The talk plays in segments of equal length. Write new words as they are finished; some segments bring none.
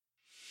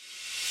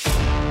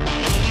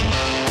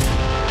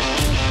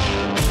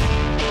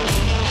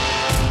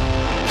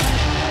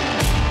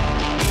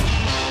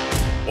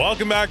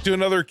Welcome back to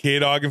another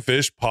K-Dog and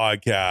Fish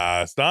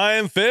podcast. I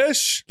am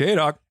Fish.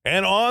 K-Dog.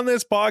 And on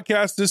this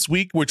podcast this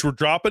week, which we're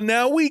dropping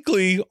now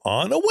weekly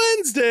on a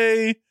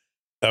Wednesday,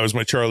 that was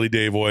my Charlie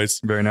Day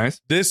voice. Very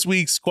nice. This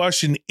week's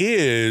question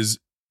is,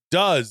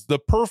 does the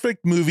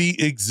perfect movie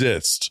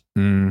exist?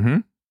 Mm-hmm.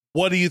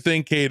 What do you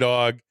think,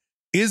 K-Dog?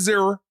 Is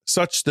there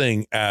such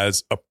thing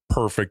as a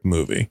perfect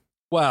movie?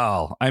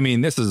 Well, I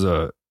mean, this is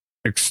a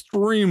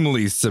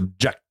extremely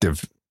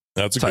subjective.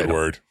 That's a title. good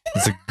word.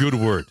 It's a good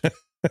word.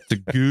 It's a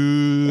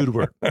good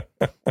word.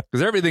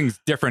 Because everything's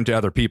different to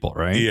other people,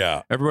 right?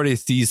 Yeah. Everybody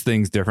sees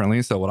things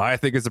differently. So what I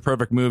think is a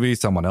perfect movie,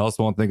 someone else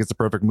won't think it's a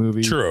perfect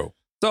movie. True.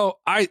 So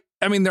I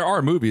mean, there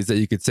are movies that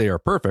you could say are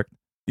perfect.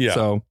 Yeah.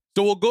 So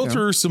we'll go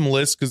through some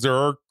lists because there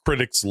are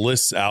critics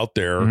lists out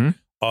there Mhm.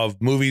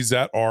 of movies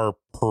that are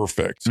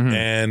perfect. Mhm.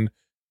 And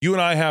you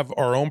and I have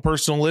our own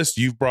personal list.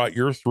 You've brought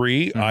your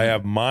 3. I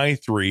have my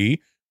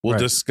 3. We'll Right.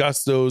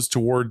 discuss those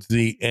towards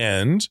the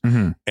end.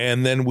 Mhm.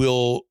 And then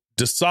we'll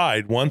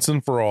decide once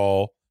and for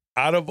all,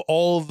 out of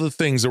all of the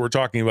things that we're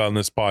talking about in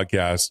this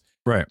podcast,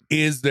 right.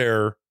 is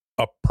there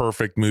a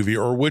perfect movie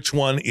or which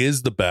one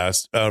is the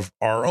best of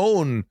our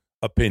own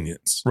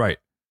opinions? Right.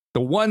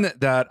 The one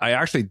that I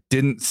actually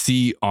didn't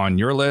see on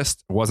your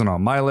list, wasn't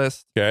on my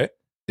list, Okay.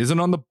 isn't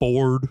on the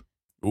board.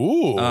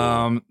 Ooh.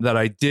 That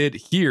I did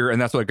hear,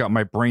 and that's what got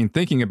my brain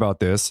thinking about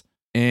this.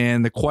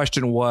 And the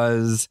question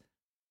was,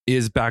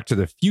 is Back to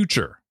the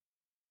Future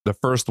the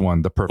first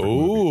one the perfect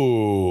movie?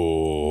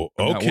 Ooh.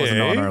 And Okay. that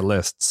wasn't on our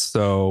lists.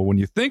 So when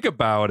you think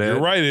about it, You're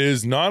right. It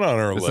is not on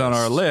our it's list. on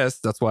our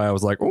list. That's why I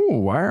was like, oh,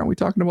 why aren't we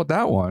talking about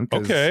that one?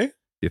 'Cause Okay.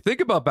 you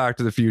think about Back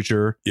to the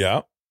Future,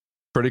 Yeah.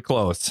 pretty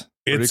close.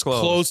 Pretty It's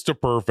close to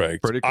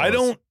perfect. Pretty I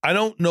close.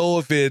 don't know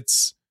if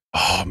it's,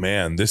 oh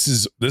man, this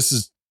is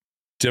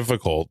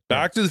difficult.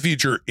 Back to the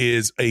Future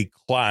is a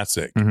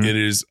classic. Mhm. It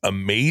is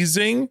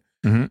amazing.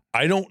 Mhm.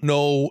 I don't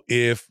know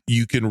if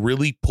you can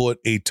really put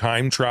a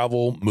time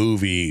travel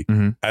movie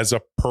Mhm. as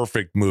a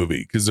perfect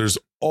movie because there's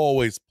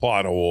always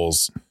plot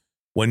holes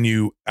when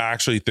you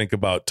actually think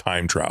about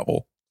time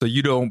travel. So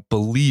you don't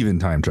believe in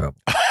time travel.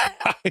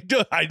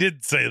 I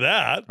didn't say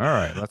that. All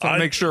right. Let's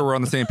make sure we're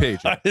on the same page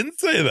I didn't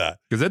say that.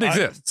 because it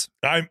exists.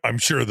 I'm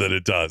sure that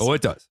it does. Oh,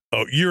 it does.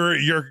 Oh, you're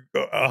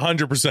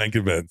 100%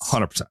 convinced.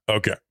 100%.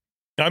 Okay.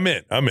 I'm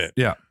in.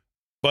 Yeah.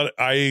 But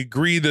I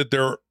agree that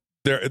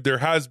there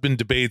has been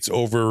debates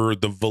over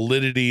the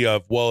validity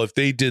of, well, if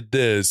they did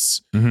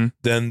this, Mhm.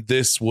 then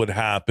this would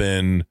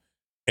happen.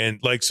 And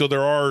like, so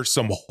there are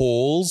some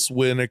holes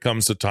when it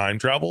comes to time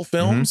travel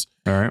films.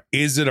 All right.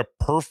 Is it a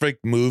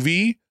perfect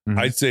movie? Mhm.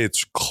 I'd say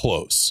it's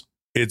close.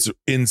 It's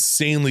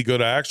insanely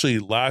good.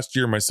 Last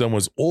year, my son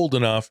was old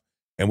enough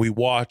and we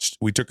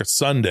took a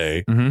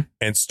Sunday Mhm.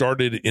 and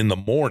started in the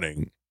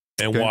morning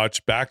and Okay.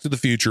 watched Back to the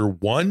Future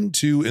 1,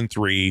 2, and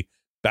 3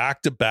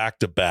 back to back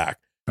to back.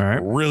 All right.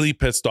 Really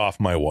pissed off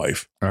my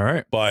wife, All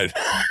right. but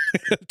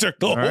it took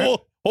the right.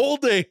 whole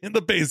day in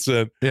the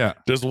basement Yeah.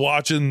 just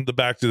watching the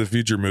Back to the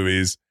Future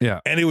movies.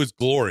 Yeah. And it was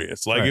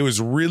glorious. Like Right. it was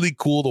really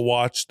cool to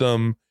watch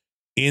them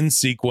in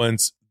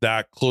sequence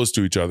that close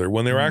to each other.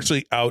 When they were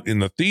actually out in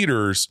the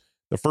theaters,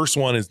 the first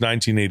one is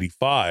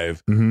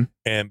 1985 Mhm.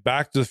 and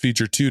Back to the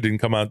Future 2 didn't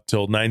come out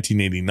until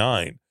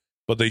 1989,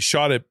 but they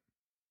shot it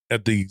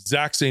at the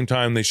exact same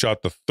time they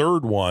shot the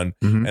third one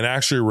Mhm. and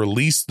actually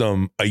released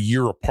them a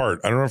year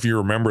apart. I don't know if you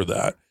remember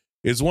that.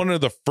 It's one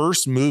of the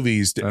first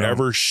movies to I don't.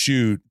 ever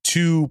shoot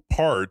 2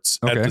 parts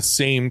at Okay. the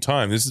same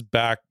time. This is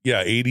back,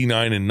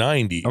 89 and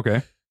 90.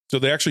 Okay. So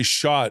they actually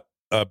shot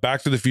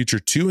Back to the Future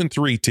 2 and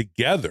 3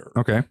 together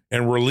Okay.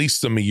 and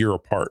released them a year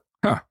apart.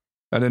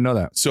 I didn't know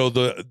that. So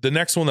the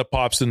next one that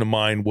pops into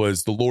mind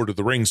was the Lord of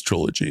the Rings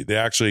trilogy. They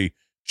actually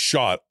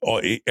shot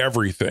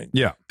everything.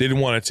 Yeah. They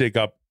didn't want to take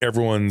up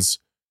everyone's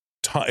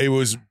time. It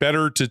was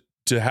better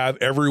to have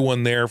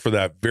everyone there for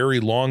that very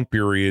long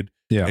period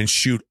Yeah. and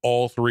shoot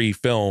all 3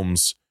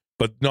 films,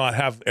 but not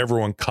have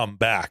everyone come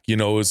back. It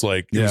was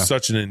like, it Yeah. was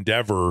such an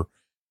endeavor.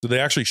 So they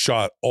actually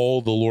shot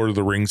all the Lord of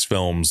the Rings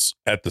films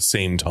at the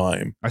same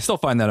time. I still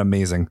find that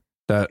amazing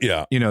that,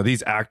 Yeah.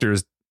 these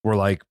actors were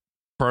like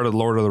part of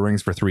Lord of the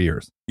Rings for 3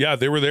 years. Yeah.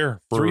 They were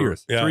there for 3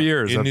 years. Yeah, 3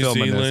 years in of New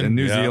filming this Zealand. in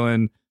New Yeah.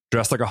 Zealand,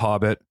 dressed like a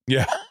hobbit,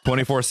 Yeah.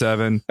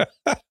 24/7.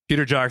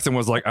 Peter Jackson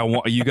was like, I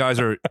want you guys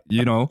are,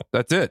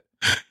 that's it.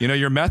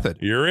 Your method.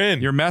 You're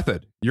in. Your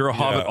method. You're a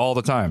hobbit all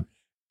the time.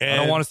 I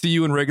don't want to see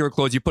you in regular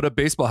clothes. You put a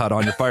baseball hat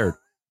on, you're fired.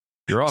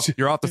 You're off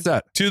the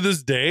set. To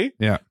this day,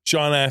 Yeah.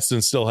 Sean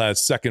Astin still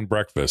has second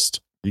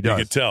breakfast. He You does.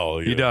 could tell.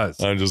 He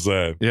does. I'm just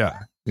saying.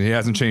 Yeah. He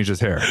hasn't changed his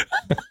hair.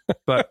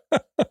 But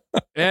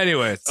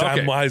anyways,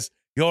 okay. Samwise,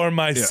 you're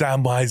my Yeah.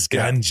 Samwise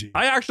Yeah. Gamgee.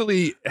 I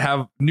actually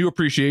have new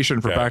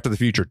appreciation for Okay. Back to the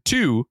Future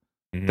 2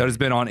 Mhm. that has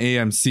been on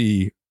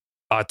AMC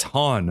a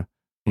ton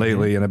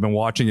lately, and I've been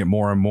watching it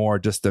more and more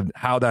just of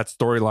how that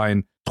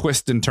storyline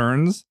twists and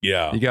turns.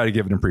 Yeah. You got to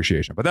give it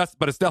appreciation. But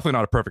it's definitely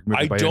not a perfect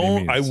movie by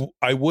any means.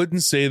 I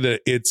wouldn't say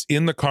that it's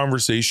in the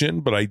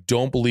conversation, but I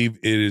don't believe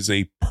it is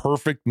a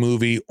perfect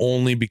movie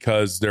only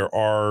because there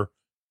are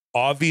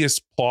obvious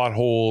plot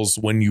holes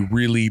when you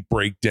really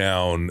break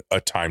down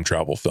a time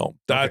travel film.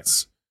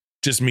 That's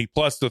just me.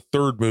 Plus, the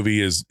third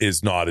movie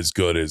is not as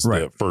good as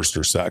the first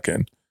or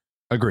second.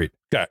 Agreed.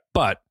 Okay.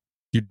 But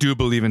you do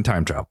believe in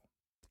time travel.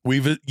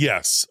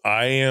 Yes,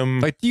 I am.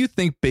 Like, do you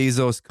think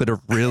Bezos could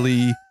have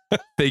really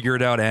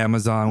figured out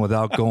Amazon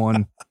without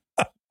going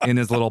in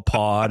his little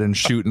pod and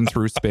shooting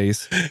through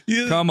space?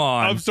 Come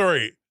on. I'm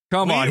sorry.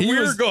 Come on.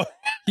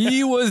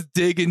 He was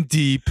digging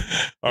deep.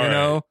 All you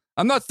know,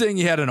 I'm not saying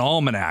he had an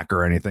almanac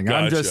or anything.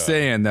 Gotcha. I'm just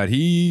saying that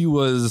he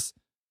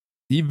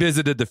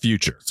visited the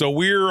future. So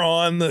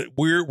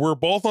we're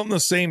both on the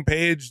same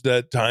page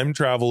that time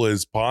travel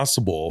is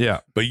possible.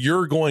 Yeah. But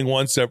you're going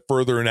one step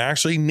further and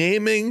actually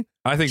naming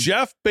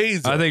Jeff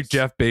Bezos. I think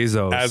Jeff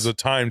Bezos as a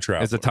time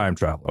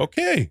traveler.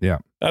 Okay. Yeah.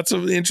 That's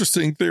an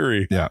interesting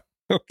theory. Yeah.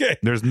 Okay.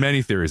 There's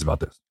many theories about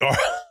this.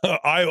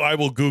 I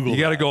will Google. You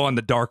got to go on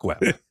the dark web.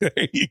 There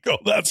you go.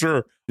 That's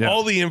where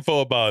all the info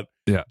about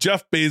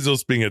Jeff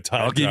Bezos being a time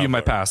traveler. I'll give you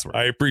my password.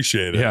 I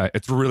appreciate it. Yeah,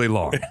 it's really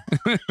long. To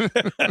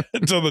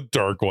the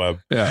dark web.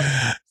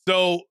 Yeah.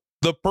 So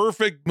the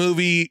perfect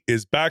movie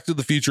is Back to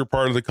the Future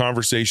part of the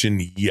conversation.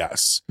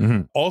 Yes.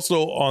 Mm-hmm.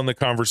 Also on the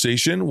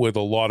conversation with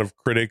a lot of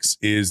critics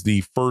is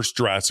the first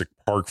Jurassic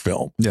Park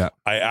film. Yeah.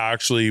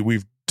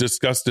 We've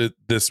discussed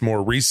this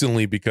more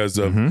recently because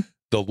of the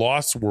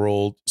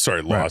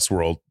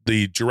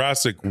the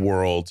Jurassic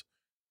World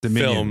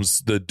Dominion.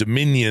 films, the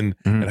Dominion,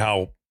 and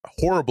how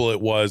horrible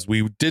it was.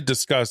 We did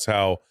discuss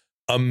how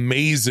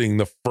amazing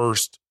the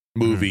first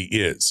movie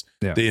is.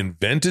 Yeah. They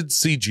invented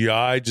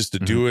CGI just to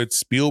do it.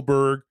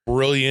 Spielberg,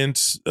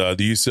 brilliant. The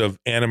use of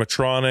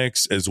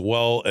animatronics as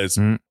well as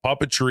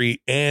puppetry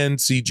and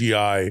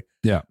CGI.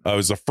 Yeah. It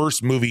was the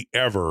first movie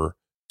ever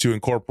to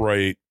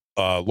incorporate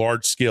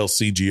large scale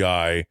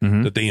CGI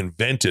that they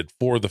invented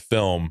for the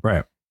film.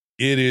 Right.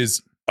 It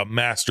is a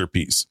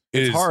masterpiece.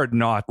 It's hard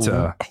not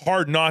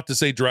to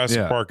say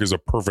Jurassic Park is a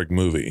perfect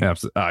movie.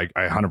 Absolutely. I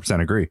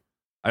 100% agree.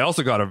 I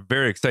also got a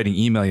very exciting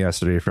email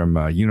yesterday from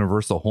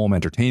Universal Home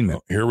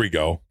Entertainment. Here we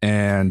go.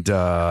 And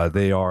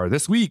they are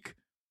this week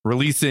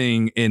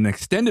releasing an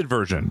extended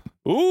version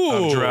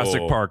of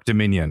Jurassic Park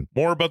Dominion.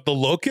 More about the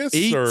locusts?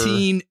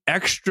 18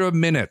 extra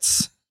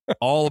minutes,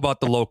 all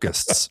about the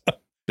locusts.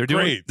 They're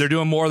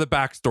doing more of the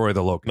backstory of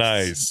the locusts.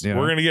 Nice. You know?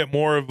 We're going to get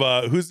more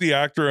of who's the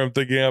actor I'm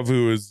thinking of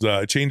who is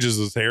changes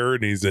his hair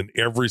and he's in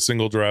every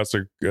single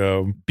Jurassic.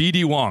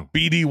 BD Wong.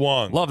 BD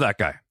Wong. Love that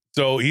guy.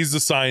 So he's the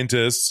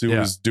scientist who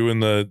was doing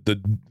the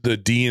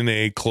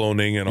DNA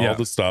cloning and all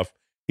the stuff.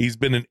 He's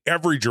been in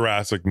every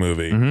Jurassic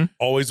movie,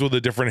 always with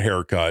a different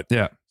haircut.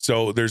 Yeah.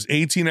 So there's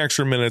 18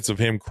 extra minutes of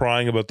him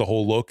crying about the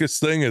whole locust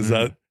thing. Is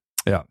that?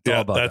 Yeah.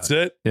 That's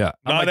it. Yeah.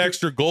 Not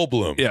extra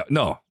Goldblum. Yeah.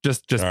 No,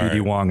 just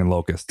BD Wong and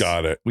locusts.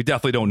 Got it. We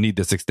definitely don't need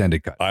this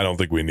extended cut. I don't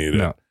think we need it.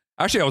 No.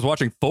 Actually, I was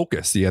watching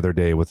Focus the other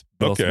day with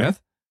Will Smith.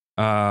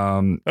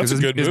 That's a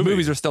good movie. His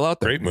movies are still out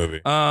there. Great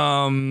movie.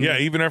 Yeah,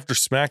 even after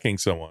smacking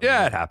someone.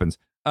 Yeah, it happens.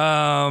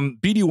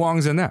 BD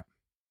Wong's in that.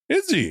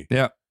 Is he?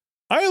 Yeah.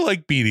 I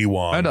like BD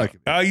Wong. I like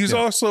it. He's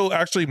also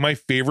actually my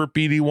favorite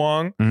BD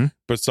Wong,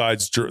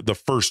 besides the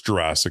first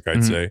Jurassic,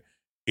 I'd say,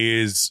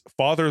 is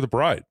Father of the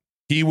Bride.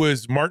 He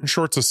was Martin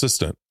Short's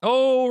assistant.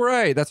 Oh,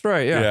 right. That's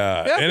right.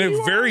 Yeah. And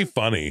it's very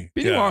funny.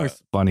 BD Wong's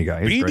a funny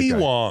guy. BD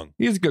Wong.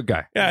 He's a good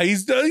guy. Yeah,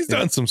 he's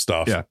done some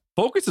stuff. Yeah.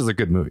 Focus is a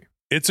good movie.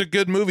 It's a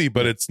good movie,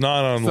 but it's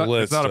not on the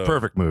list. It's not a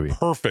perfect movie.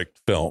 Perfect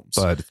films.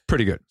 But it's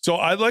pretty good. So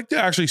I'd like to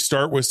actually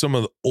start with some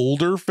of the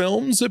older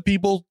films that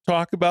people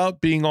talk about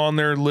being on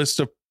their list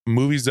of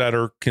movies that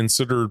are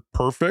considered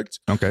perfect.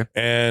 Okay.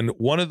 And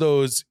one of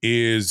those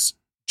is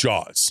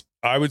Jaws.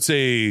 I would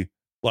say,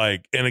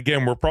 and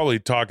again, we're probably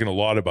talking a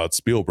lot about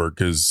Spielberg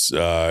because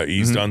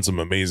he's done some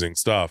amazing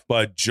stuff.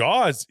 But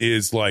Jaws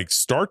is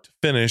start to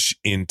finish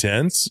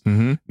intense.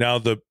 Now,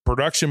 the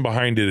production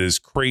behind it is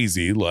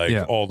crazy,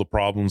 all the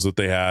problems that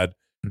they had.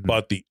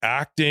 But the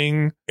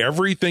acting,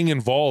 everything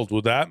involved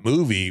with that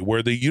movie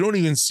where you don't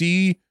even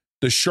see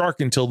the shark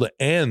until the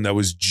end. That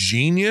was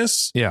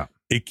genius. Yeah.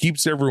 It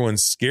keeps everyone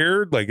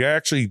scared. I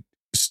actually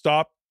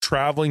stopped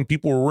traveling.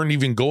 People weren't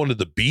even going to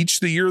the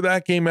beach the year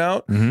that came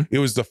out. It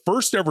was the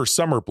first ever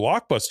summer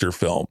blockbuster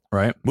film.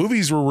 Right.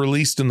 Movies were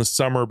released in the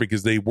summer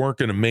because they weren't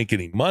going to make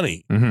any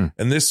money.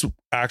 And this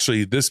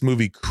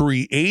movie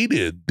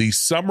created the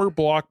summer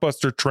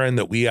blockbuster trend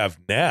that we have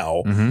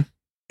now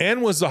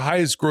and was the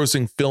highest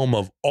grossing film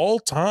of all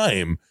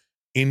time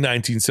in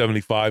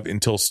 1975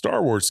 until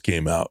Star Wars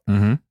came out.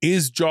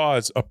 Is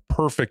Jaws a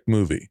perfect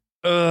movie?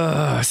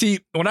 See,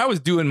 when I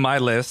was doing my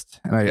list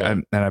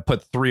and I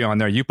put 3 on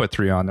there, you put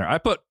 3 on there. I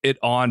put it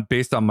on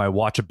based on my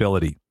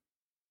watchability.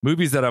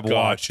 Movies that I've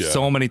watched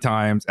so many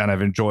times and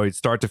I've enjoyed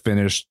start to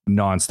finish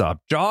nonstop.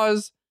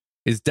 Jaws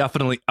is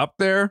definitely up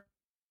there,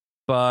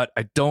 but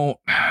I don't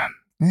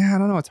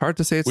know. It's hard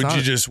to say.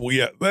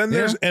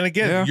 And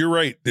again, you're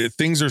right.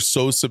 Things are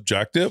so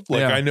subjective.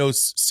 I know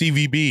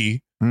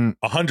CVB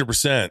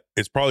 100%.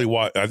 It's probably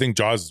why I think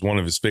Jaws is one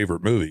of his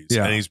favorite movies,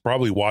 and he's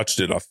probably watched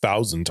it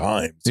 1,000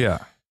 times. Yeah.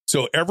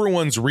 So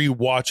everyone's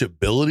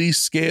rewatchability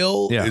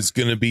scale is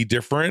going to be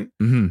different,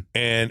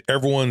 and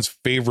everyone's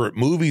favorite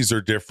movies are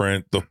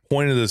different. The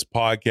point of this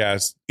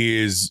podcast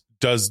is,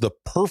 does the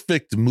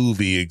perfect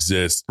movie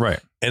exist? Right.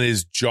 And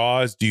is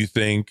Jaws, do you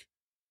think,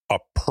 a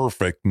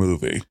perfect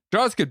movie?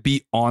 Jaws could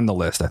be on the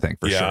list, I think,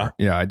 for sure.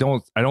 Yeah, I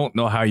don't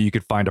know how you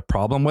could find a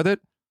problem with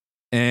it.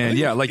 And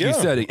you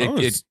said,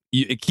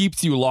 it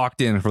keeps you locked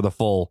in for the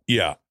full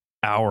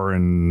hour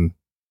and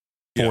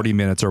 40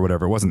 minutes or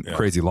whatever. It wasn't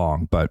crazy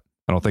long, but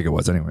I don't think it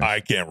was anyway. I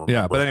can't remember.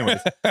 Yeah, but anyways,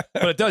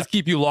 but it does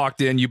keep you locked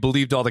in. You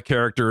believed all the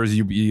characters.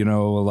 You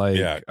know,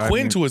 like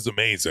Quint was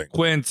amazing.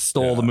 Quint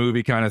stole the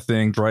movie, kind of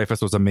thing.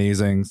 Dreyfus was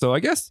amazing. So I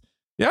guess,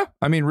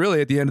 I mean,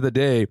 really, at the end of the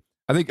day,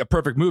 I think a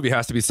perfect movie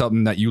has to be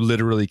something that you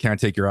literally can't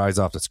take your eyes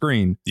off the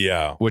screen.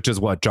 Yeah, which is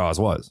what Jaws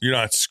was. You're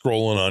not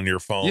scrolling on your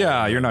phone.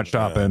 Yeah, you're not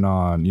shopping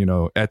on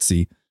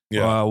Etsy.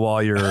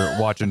 While you're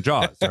watching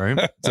Jaws,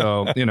 right?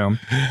 So,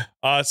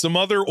 some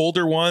other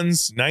older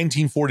ones,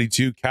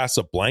 1942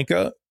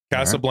 Casablanca.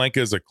 Casablanca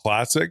is a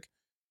classic.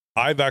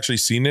 I've actually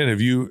seen it.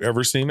 Have you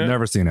ever seen it?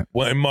 Never seen it.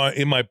 Well, in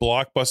my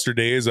Blockbuster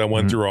days, I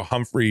went through a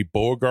Humphrey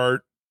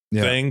Bogart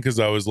thing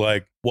because I was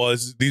like, well,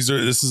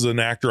 this is an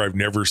actor I've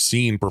never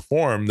seen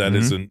perform that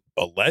is a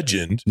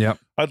legend. Yep.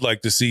 I'd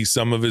like to see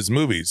some of his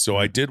movies. So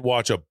I did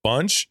watch a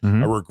bunch.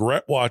 I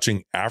regret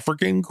watching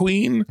African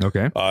Queen.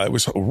 Okay. It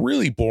was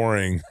really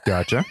boring.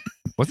 Gotcha.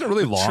 Wasn't it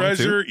really long?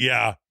 Treasure, too?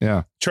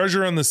 Yeah.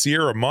 Treasure on the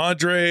Sierra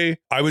Madre.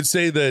 I would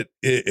say that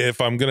if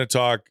I'm going to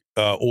talk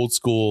old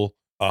school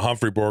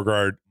Humphrey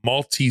Bogart,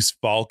 Maltese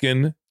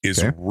Falcon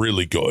is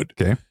really good.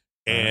 Okay.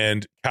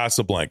 And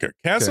Casablanca.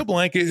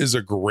 Casablanca is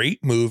a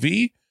great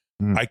movie.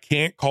 I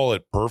can't call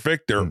it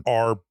perfect. There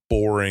are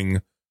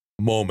boring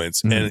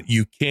moments, and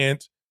you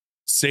can't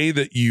say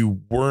that you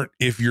weren't.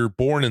 If you're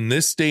born in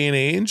this day and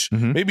age,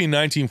 maybe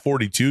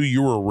 1942,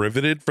 you were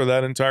riveted for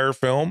that entire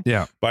film.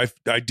 Yeah, but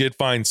I did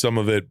find some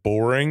of it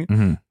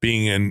boring,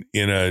 being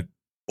in a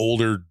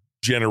older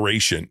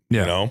generation.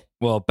 You know.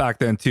 Well, back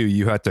then too,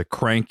 you had to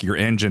crank your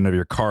engine of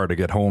your car to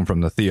get home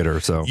from the theater.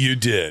 So you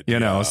did,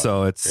 know.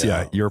 So it's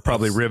you're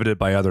probably riveted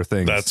by other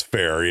things. That's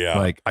fair. Yeah,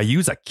 like I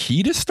use a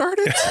key to start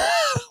it.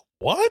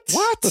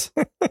 What?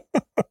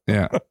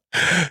 Yeah.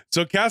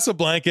 So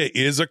Casablanca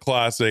is a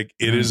classic.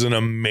 It is an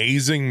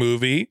amazing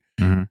movie.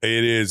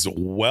 It is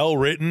well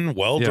written,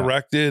 well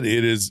directed.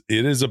 It is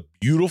a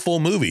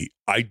beautiful movie.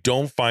 I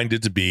don't find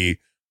it to be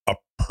a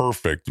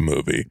perfect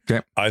movie.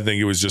 Okay. I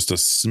think it was just a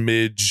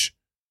smidge.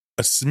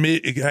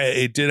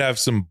 It did have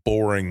some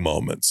boring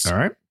moments. All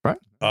right. Right.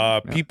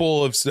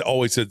 People have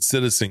always said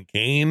Citizen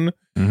Kane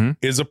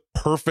is a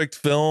perfect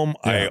film.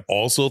 I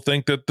also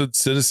think that the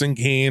Citizen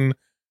Kane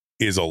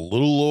is a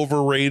little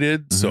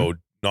overrated, so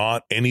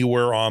not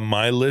anywhere on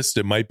my list.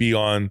 It might be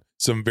on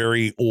some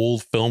very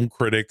old film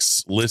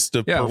critics list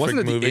of perfect wasn't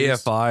it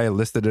movies. The AFI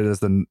listed it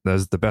as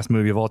the best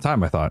movie of all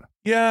time, I thought.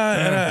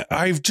 Yeah, and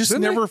I've just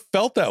never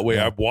felt that way.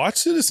 I've watched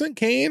Citizen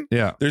Kane.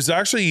 Yeah. There's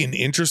actually an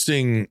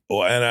interesting,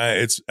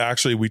 it's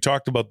actually, we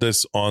talked about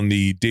this on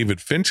the David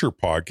Fincher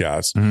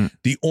podcast.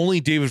 The only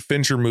David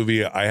Fincher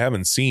movie I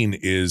haven't seen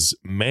is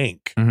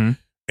Mank.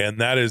 And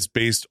that is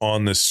based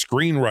on the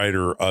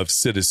screenwriter of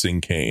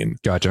Citizen Kane.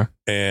 Gotcha.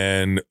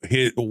 And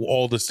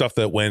all the stuff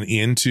that went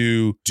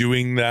into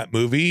doing that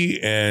movie.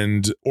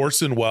 And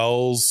Orson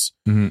Welles,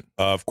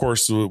 of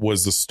course,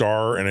 was the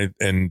star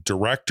and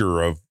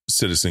director of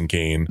Citizen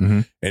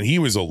Kane. And he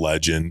was a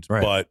legend.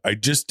 Right. But I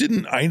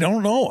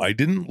don't know. I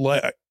didn't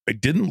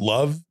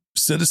love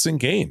Citizen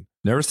Kane.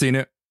 Never seen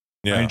it.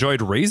 Yeah. I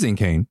enjoyed Raising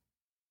Cain.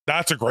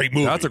 That's a great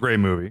movie. That's a great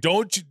movie.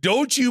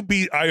 Don't you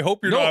be? I hope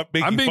you're not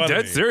making. I'm being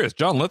dead serious.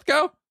 John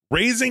Lithgow.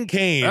 Raising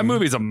Cain. That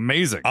movie's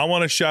amazing. I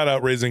want to shout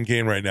out Raising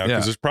Cain right now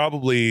because there's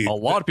probably a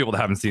lot of people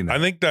that haven't seen that. I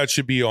think that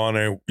should be on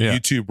a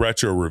YouTube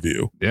retro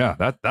review. Yeah,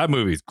 that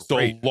movie's great.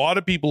 So a lot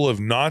of people have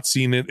not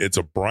seen it. It's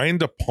a Brian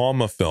De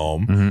Palma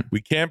film.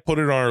 We can't put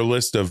it on our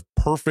list of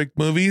perfect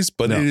movies,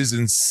 but it is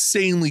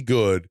insanely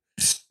good.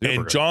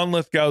 And John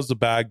Lithgow's the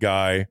bad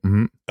guy.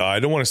 I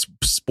don't want to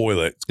spoil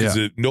it because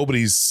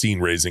nobody's seen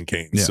Raising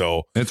Cain.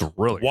 So it's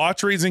really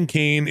watch Raising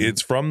Cain.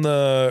 It's from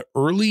the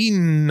early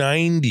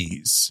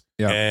 90s.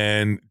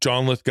 And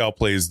John Lithgow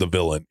plays the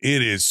villain.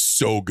 It is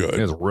so good.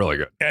 It's really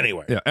good.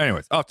 Anyway.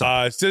 Anyways.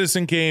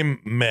 Citizen Kane,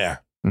 meh.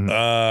 All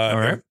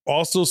right.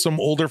 Also some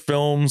older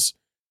films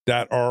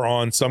that are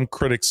on some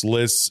critics'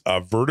 lists.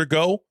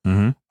 Vertigo.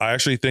 I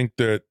actually think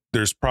that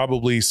there's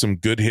probably some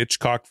good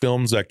Hitchcock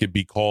films that could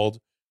be called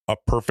a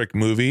perfect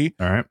movie.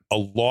 All right. A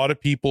lot of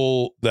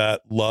people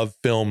that love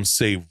films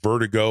say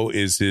Vertigo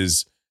is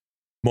his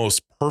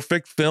most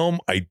perfect film.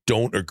 I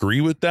don't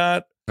agree with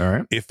that. All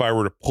right. If I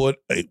were to put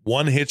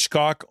one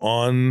Hitchcock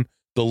on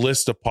the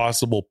list of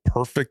possible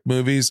perfect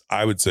movies,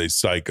 I would say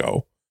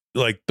Psycho.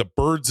 Like The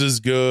Birds is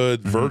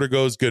good.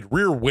 Vertigo is good.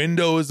 Rear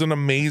Window is an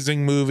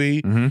amazing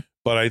movie.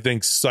 But I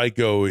think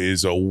Psycho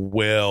is a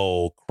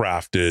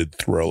well-crafted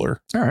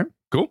thriller. All right.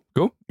 Cool.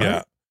 Yeah.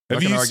 Right.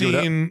 Have you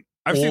seen...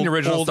 I've seen the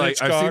original. I've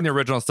seen the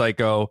original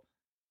Psycho.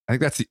 I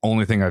think that's the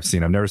only thing I've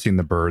seen. I've never seen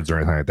The Birds or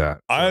anything like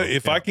that. So,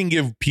 If I can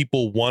give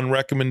people one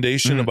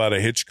recommendation about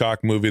a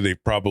Hitchcock movie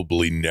they've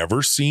probably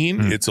never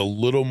seen, it's a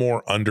little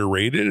more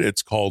underrated.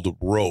 It's called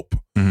Rope.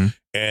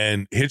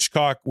 And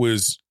Hitchcock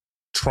was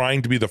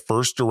trying to be the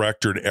first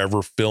director to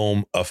ever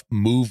film a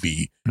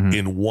movie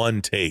in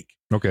one take.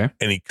 Okay.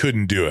 And he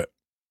couldn't do it.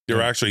 There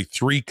are actually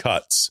 3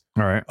 cuts.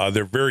 All right.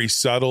 They're very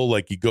subtle.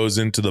 Like he goes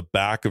into the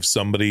back of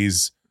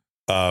somebody's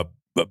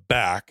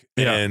back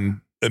and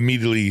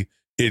immediately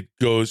it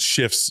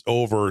shifts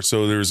over.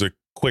 So there's a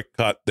quick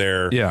cut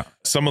there. Yeah.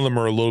 Some of them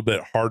are a little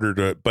bit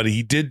harder but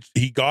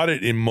he got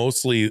it in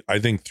mostly, I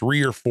think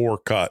 3 or 4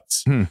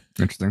 cuts.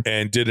 Interesting.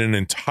 And did an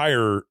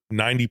entire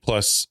 90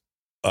 plus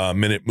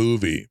minute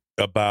movie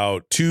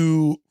about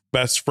 2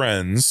 best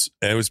friends.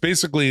 And it was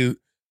basically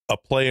a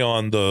play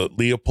on the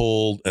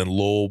Leopold and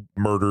Lowell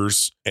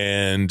murders.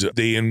 And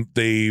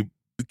they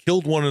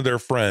killed one of their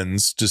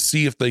friends to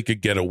see if they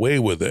could get away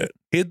with it,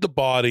 hid the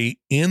body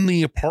in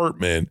the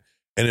apartment,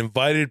 and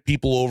invited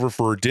people over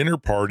for a dinner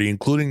party,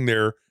 including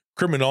their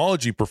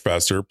criminology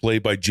professor,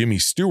 played by Jimmy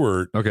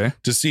Stewart,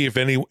 to see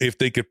if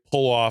they could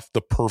pull off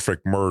the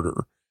perfect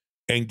murder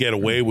and get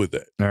away with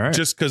it. All right.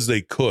 Just because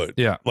they could.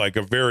 Yeah. Like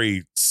a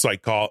very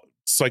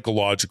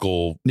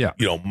psychological,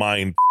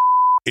 mind.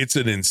 It's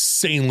an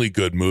insanely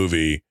good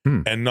movie,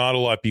 and not a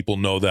lot of people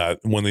know that.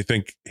 When they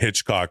think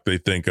Hitchcock, they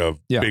think of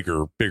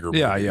bigger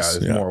movies.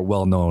 It's more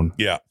well-known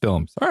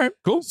films. All right,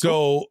 cool.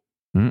 So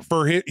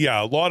for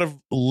a lot of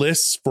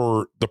lists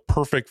for the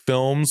perfect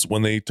films.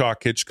 When they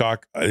talk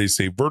Hitchcock, they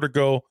say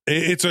Vertigo.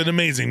 It's an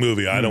amazing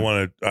movie. I don't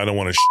want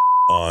to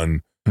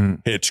on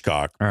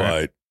Hitchcock,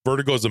 but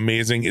Vertigo is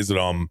amazing. Is it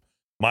on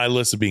my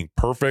list of being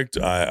perfect?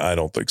 I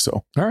don't think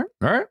so. All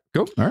right,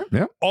 cool. All right,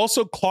 yeah.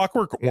 Also,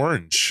 Clockwork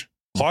Orange.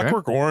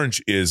 Clockwork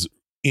Orange is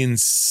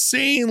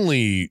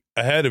insanely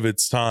ahead of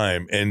its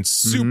time and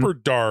super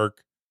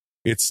dark.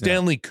 It's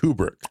Stanley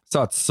Kubrick. I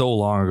saw it so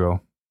long ago.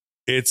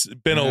 It's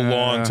been a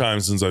long time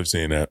since I've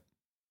seen it.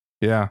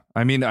 Yeah.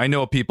 I mean, I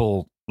know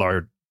people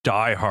are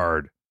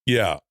diehard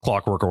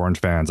Clockwork Orange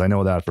fans. I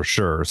know that for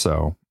sure.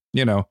 So,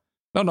 I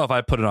don't know if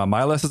I put it on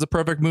my list as a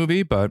perfect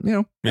movie, but,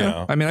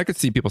 I mean, I could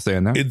see people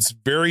saying that. It's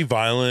very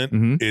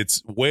violent.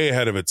 It's way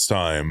ahead of its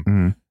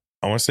time.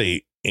 I want to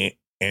say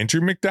Andrew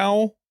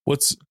McDowell.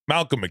 What's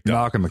Malcolm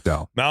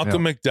McDowell?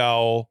 Malcolm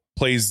McDowell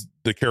plays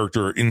the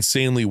character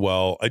insanely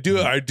well. I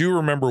do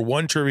remember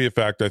one trivia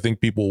fact I think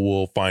people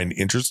will find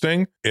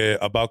interesting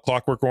about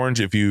Clockwork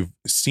Orange. If you've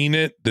seen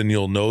it, then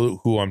you'll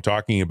know who I'm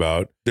talking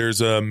about.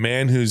 There's a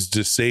man who's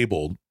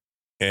disabled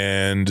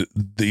and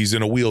he's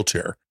in a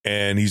wheelchair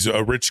and he's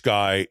a rich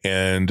guy,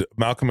 and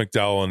Malcolm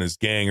McDowell and his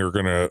gang are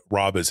going to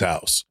rob his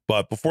house.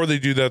 But before they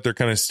do that, they're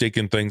kind of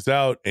staking things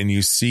out, and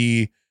you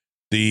see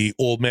the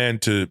old man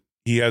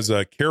he has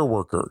a care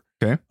worker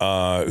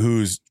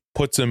who's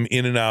puts him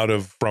in and out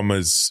of from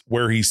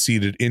where he's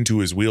seated into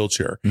his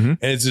wheelchair. And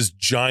it's this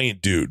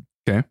giant dude.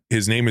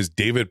 His name is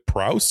David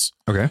Prowse.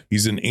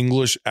 He's an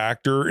English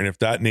actor. And if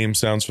that name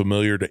sounds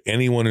familiar to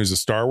anyone who's a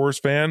Star Wars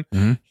fan,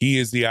 he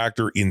is the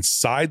actor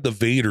inside the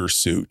Vader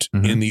suit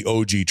in the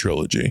OG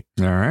trilogy.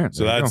 All right.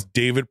 So that's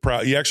David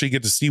Prowse. You actually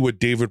get to see what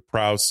David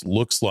Prowse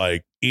looks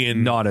like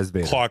in not as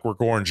Vader.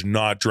 Clockwork Orange,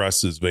 not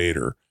dressed as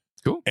Vader.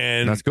 Cool.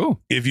 And that's cool.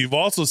 If you've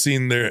also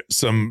seen there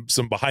some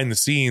behind the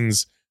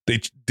scenes,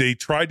 they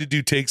tried to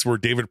do takes where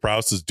David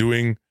Prowse is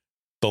doing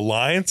the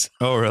lines.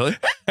 Oh, really?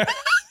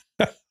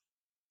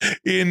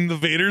 In the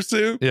Vader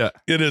suit. Yeah.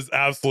 It is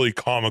absolutely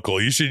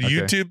comical. You should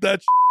YouTube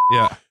that.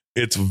 Yeah.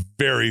 It's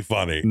very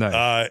funny.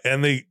 Nice.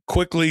 And they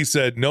quickly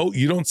said, no,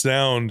 you don't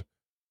sound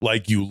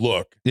like you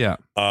look. Yeah.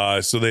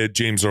 So they had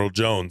James Earl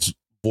Jones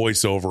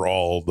voice over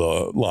all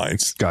the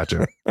lines.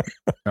 Gotcha.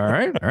 All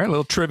right. A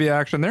little trivia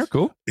action there.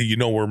 Cool.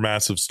 We're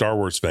massive Star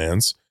Wars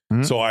fans.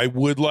 So I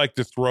would like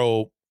to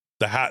throw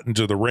the hat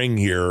into the ring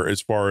here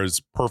as far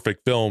as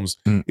perfect films.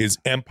 Is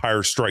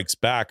Empire Strikes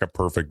Back a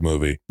perfect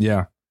movie?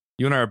 Yeah.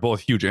 You and I are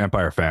both huge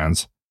Empire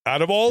fans.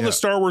 Out of all the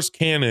Star Wars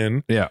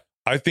canon,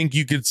 I think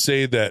you could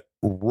say that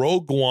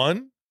Rogue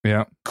One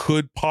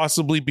could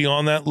possibly be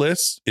on that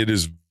list. It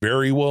is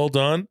very well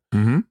done.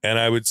 And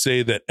I would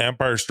say that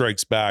Empire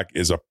Strikes Back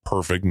is a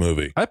perfect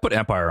movie. I put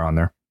Empire on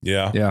there.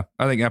 Yeah.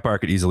 I think Empire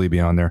could easily be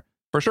on there.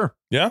 For sure.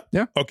 Yeah.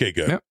 Yeah. Okay,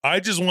 good. Yep.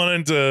 I just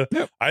wanted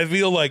to, I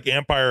feel like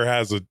Empire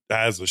has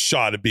a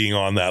shot at being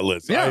on that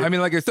list. Yeah. I mean,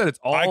 like I said, it's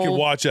all, I could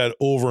watch that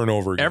over and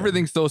over again.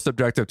 Everything's so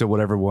subjective to what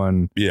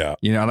everyone,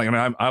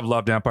 I've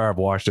loved Empire. I've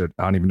watched it.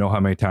 I don't even know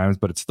how many times,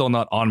 but it's still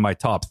not on my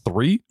top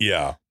 3.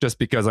 Yeah. Just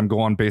because I'm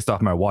going based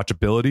off my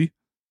watchability.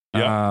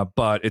 Yeah.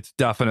 But it's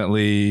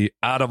definitely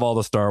out of all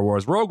the Star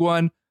Wars. Rogue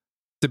One,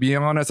 to be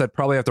honest, I'd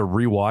probably have to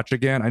rewatch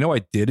again. I know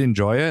I did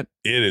enjoy it.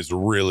 It is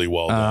really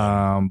well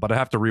done. But I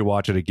have to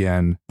rewatch it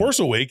again. Force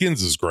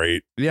Awakens is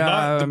great.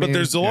 Yeah. But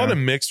there's a lot of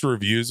mixed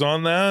reviews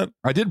on that.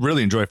 I did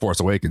really enjoy Force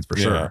Awakens for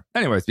sure.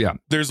 Anyways,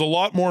 there's a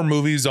lot more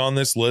movies on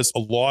this list. A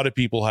lot of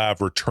people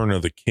have Return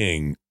of the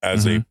King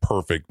as a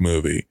perfect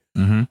movie.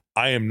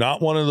 I am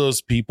not one of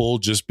those people,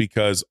 just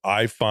because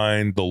I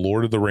find the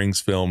Lord of the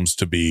Rings films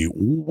to be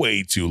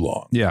way too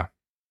long. Yeah.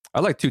 I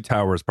like Two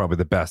Towers probably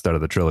the best out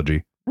of the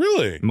trilogy.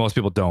 Really? Most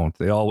people don't.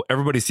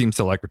 Everybody seems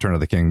to like Return of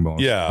the King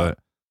most. Yeah. But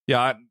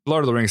yeah,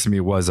 Lord of the Rings to me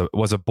was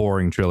a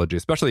boring trilogy,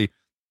 especially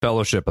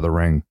Fellowship of the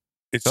Ring.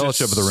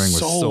 Fellowship of the Ring was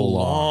so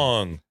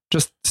long.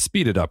 Just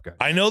speed it up, guys.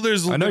 I know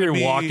you're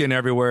walking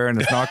everywhere and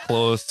it's not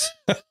close.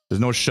 There's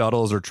no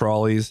shuttles or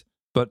trolleys,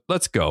 but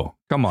let's go.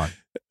 Come on.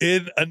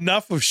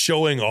 Enough of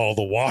showing all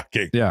the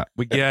walking. Yeah,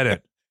 we get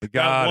it. We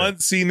got one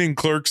scene in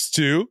Clerks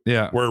 2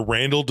 where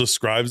Randall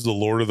describes the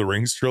Lord of the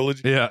Rings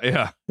trilogy.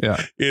 Yeah.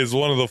 Is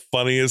one of the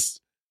funniest.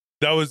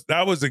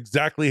 That was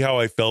exactly how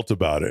I felt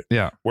about it.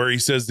 Yeah. Where he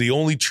says the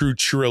only true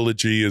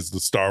trilogy is the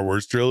Star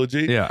Wars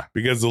trilogy. Yeah.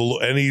 Because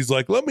and he's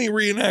like, let me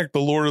reenact the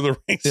Lord of the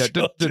Rings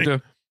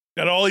trilogy.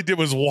 And all he did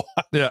was walk.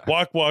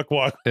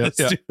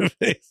 Stupid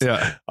face.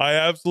 Yeah. I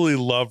absolutely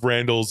love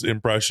Randall's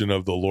impression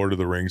of the Lord of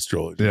the Rings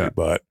trilogy. Yeah.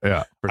 But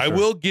I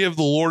will give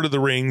the Lord of the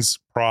Rings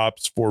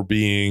props for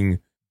being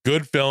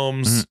good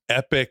films,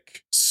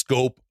 epic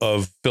scope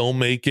of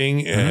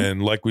filmmaking.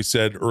 And like we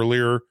said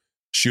earlier,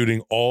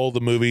 shooting all the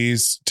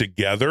movies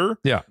together.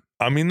 Yeah.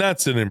 I mean,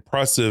 that's an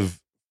impressive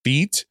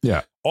feat.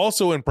 Yeah.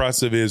 Also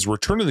impressive is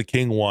Return of the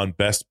King won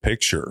Best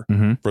Picture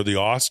for the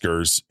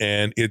Oscars.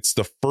 And it's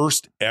the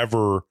first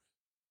ever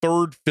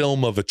third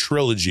film of a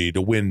trilogy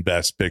to win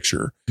Best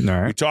Picture. All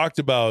right. We talked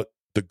about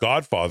The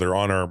Godfather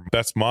on our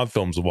Best Mob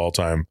Films of All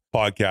Time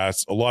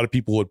podcast. A lot of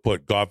people would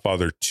put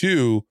Godfather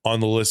 2 on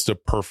the list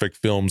of perfect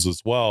films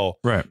as well.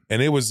 Right.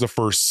 And it was the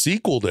first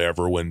sequel to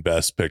ever win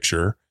Best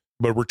Picture.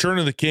 But Return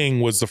of the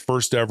King was the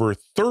first ever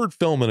third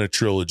film in a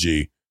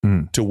trilogy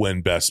to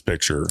win Best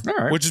Picture,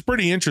 which is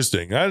pretty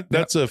interesting.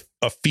 That's a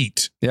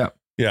feat. Yeah.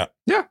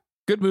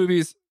 Good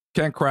movies.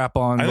 Can't crap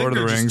on Lord of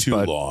the Rings, too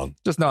long.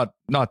 Just not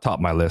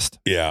top my list.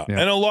 Yeah.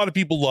 And a lot of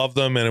people love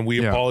them, and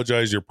we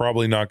apologize. You're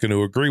probably not going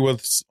to agree with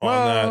us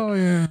on that.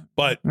 Yeah.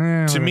 But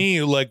to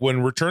me, like when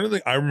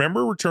I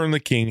remember Return of the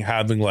King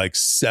having like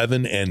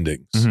 7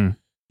 endings. You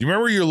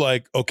remember you're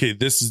like, okay,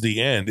 this is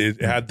the end.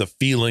 It had the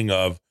feeling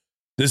of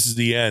this is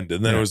the end.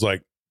 And then it was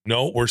like,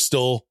 no, we're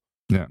still,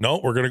 no,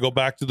 we're going to go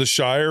back to the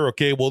Shire.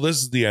 Okay, well, this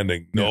is the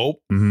ending.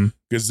 Nope.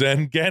 Because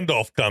then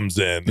Gandalf comes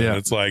in and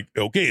it's like,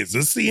 okay, is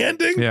this the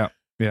ending? Yeah.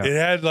 It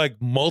had like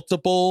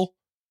multiple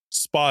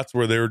spots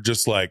where they were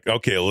just like,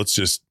 okay, let's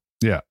just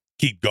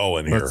keep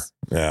going here.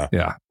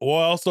 Yeah. We'll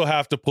also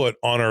have to put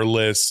on our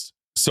list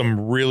some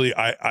really,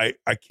 I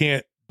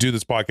can't do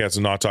this podcast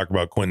and not talk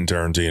about Quentin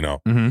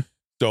Tarantino.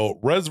 So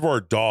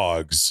Reservoir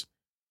Dogs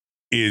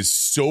is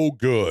so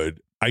good.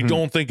 I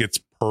don't think it's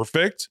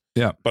perfect.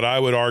 Yeah. But I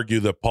would argue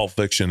that Pulp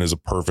Fiction is a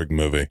perfect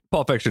movie.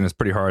 Pulp Fiction is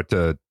pretty hard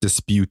to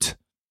dispute.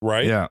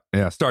 Right?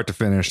 Yeah. Start to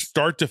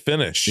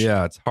finish.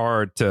 Yeah. It's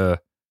hard to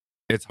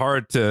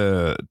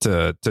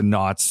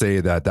not say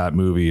that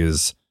movie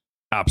is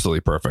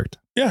absolutely perfect.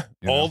 Yeah.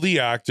 All the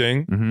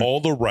acting,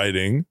 all the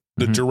writing,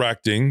 the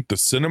directing, the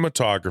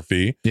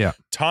cinematography,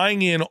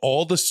 tying in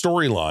all the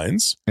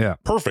storylines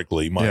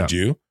perfectly, mind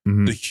you,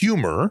 the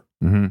humor,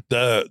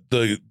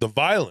 the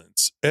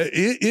violence.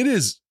 It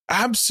is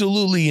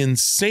absolutely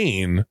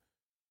insane.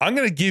 I'm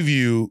going to give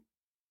you,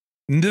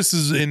 this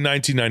is in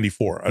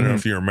 1994. I don't know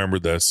if you remember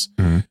this,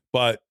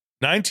 but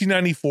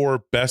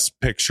 1994 Best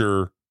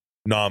Picture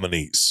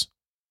nominees.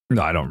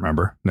 No, I don't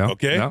remember. No.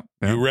 Okay. No.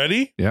 You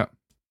ready? Yeah.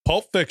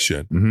 Pulp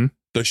Fiction,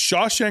 The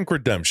Shawshank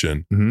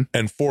Redemption,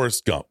 and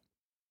Forrest Gump.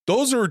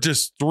 Those are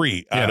just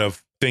 3 out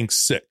of, I think,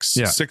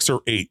 6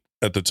 or 8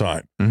 at the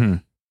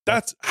time.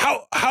 That's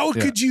how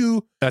could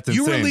you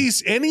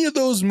release any of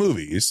those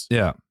movies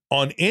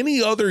on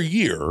any other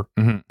year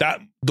that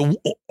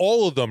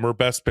all of them are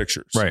Best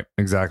Pictures. Right.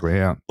 Exactly.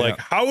 Yeah. Like,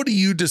 how do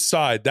you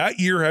decide? That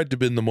year had to have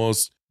been the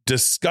most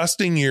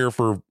disgusting year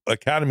for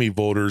Academy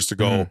voters to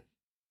go,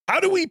 how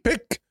do we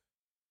pick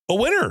a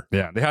winner?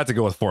 Yeah. They had to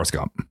go with Forrest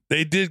Gump.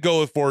 They did go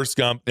with Forrest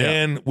Gump.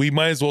 And we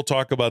might as well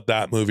talk about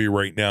that movie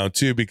right now,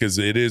 too, because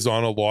it is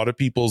on a lot of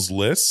people's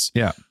lists.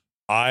 Yeah.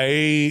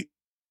 I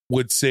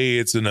would say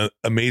it's an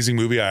amazing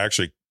movie. I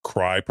actually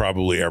cry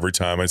probably every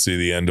time I see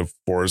the end of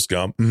Forrest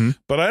Gump,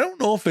 but I don't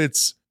know if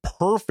it's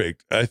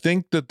perfect. I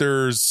think that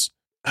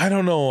I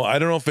don't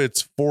know if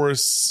it's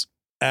Forrest's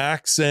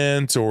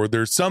accent or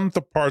there's some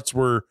parts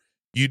where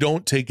you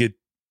don't take it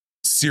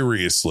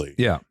seriously.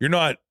 Yeah. You're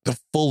not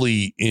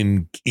fully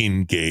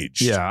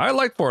engaged. Yeah. I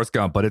like Forrest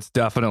Gump, but it's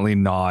definitely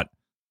not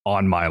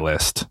on my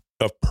list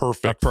of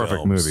perfect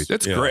movies.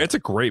 It's great. It's a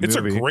great movie.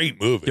 It's a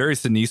great movie. Gary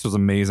Sinise was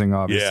amazing,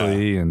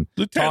 obviously. And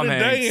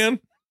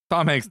Lieutenant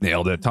Tom Hanks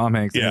nailed it. Tom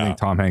Hanks, anything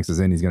Tom Hanks is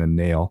in, he's going to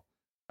nail.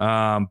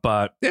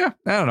 But yeah,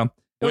 I don't know.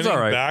 It was all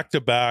right.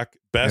 Back-to-back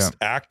Best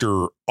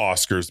Actor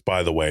Oscars,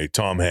 by the way,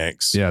 Tom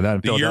Hanks. Yeah,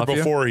 that the year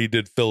before he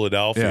did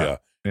Philadelphia.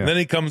 And then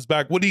he comes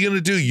back. What are you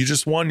going to do? You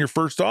just won your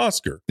first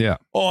Oscar. Yeah.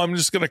 Oh, I'm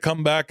just going to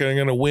come back and I'm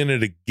going to win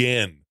it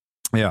again.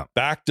 Yeah.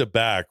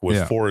 Back-to-back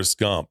with Forrest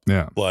Gump.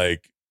 Yeah.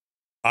 Like,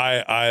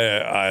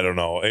 I don't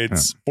know.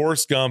 It's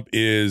Forrest Gump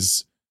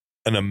is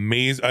an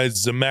amazing.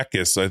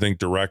 Zemeckis, I think,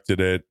 directed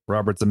it.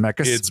 Robert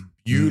Zemeckis. It's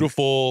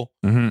beautiful.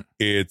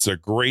 It's a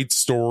great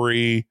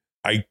story.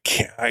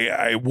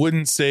 I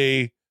wouldn't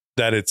say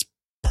that it's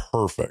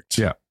perfect.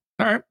 Yeah.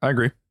 All right. I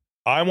agree.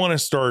 I want to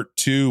start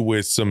too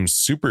with some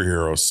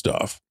superhero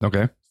stuff.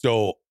 Okay.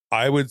 So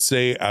I would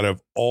say out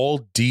of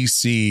all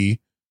DC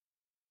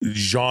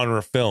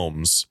genre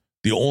films,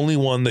 the only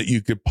one that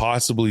you could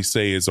possibly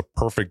say is a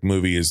perfect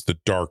movie is The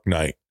Dark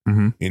Knight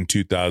in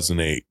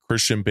 2008.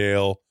 Christian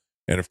Bale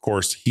and, of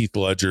course, Heath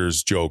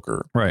Ledger's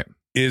Joker. Right.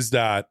 Is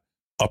that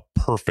a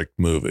perfect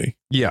movie?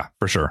 Yeah,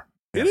 for sure.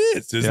 It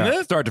is, isn't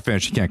it? Start to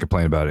finish, you can't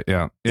complain about it.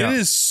 Yeah. It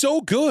is so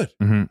good.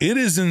 It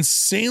is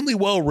insanely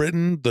well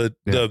written.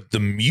 The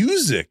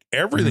music,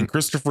 everything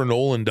Christopher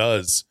Nolan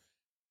does,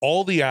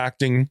 all the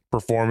acting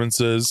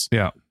performances.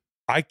 Yeah.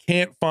 I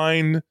can't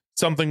find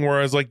something where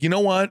I was like, you know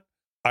what?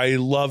 I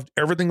loved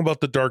everything about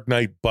The Dark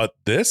Knight, but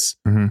this,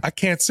 I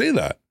can't say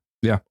that.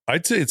 Yeah.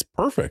 I'd say it's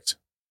perfect.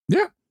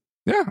 Yeah.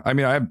 Yeah. I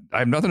mean, I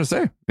have nothing to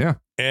say. Yeah.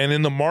 And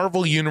in the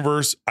Marvel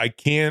universe, I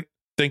can't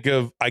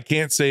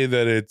say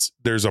that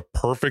there's a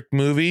perfect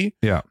movie.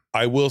 Yeah.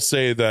 I will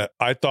say that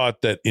I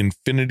thought that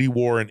Infinity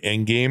War and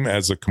Endgame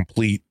as a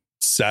complete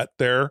set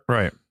there.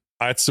 Right.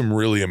 That's some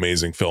really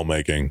amazing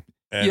filmmaking.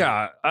 And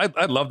yeah.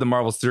 I love the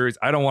Marvel series.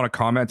 I don't want to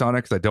comment on it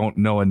because I don't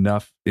know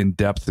enough in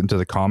depth into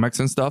the comics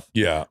and stuff.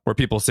 Yeah. Where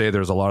people say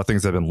there's a lot of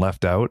things that have been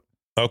left out.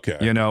 Okay.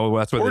 You know,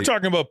 that's what we're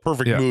talking about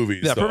perfect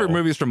movies. Yeah. Perfect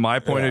movies from my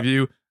point of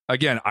view.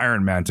 Again,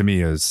 Iron Man to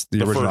me is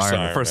the original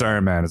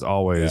Iron Man is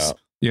always,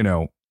 you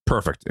know,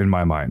 perfect in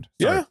my mind.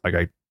 So like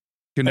I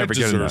can never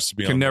get enough.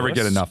 Can never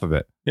get enough of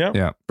it. Yeah.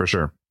 Yeah, for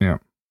sure. Yeah.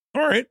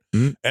 All right.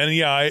 And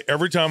yeah,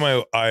 every time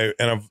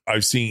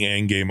I've seen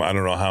Endgame, I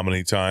don't know how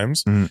many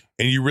times, and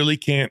you really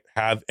can't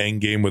have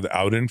Endgame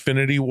without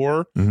Infinity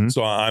War.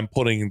 So I'm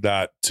putting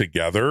that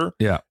together.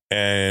 Yeah.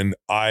 And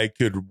I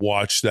could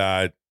watch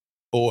that.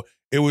 Oh,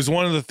 it was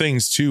one of the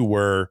things too,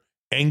 where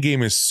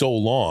Endgame is so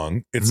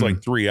long. It's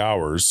like 3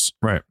 hours.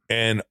 Right.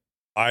 And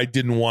I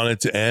didn't want it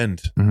to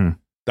end.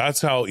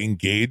 That's how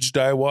engaged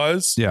I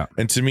was. Yeah.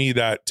 And to me,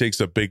 that takes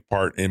a big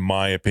part in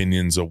my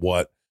opinions of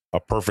what a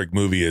perfect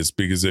movie is,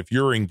 because if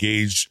you're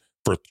engaged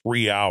for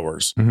 3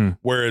 hours,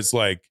 whereas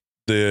like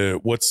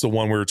what's the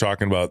one we were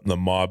talking about in the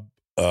mob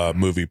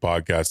movie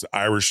podcast,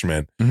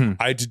 Irishman,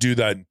 I had to do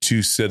that in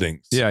 2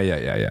 sittings.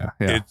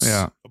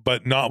 Yeah.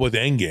 But not with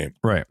Endgame.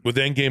 Right. With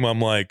Endgame, I'm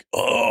like,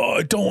 oh,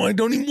 I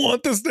don't even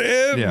want this to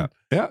end. Yeah.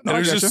 Yeah. No,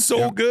 it's just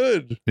so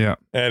good. Yeah.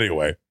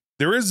 Anyway,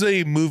 there is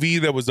a movie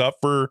that was up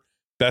for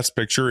Best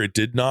Picture. It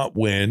did not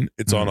win.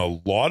 It's on a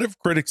lot of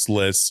critics'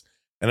 lists,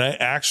 and I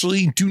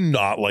actually do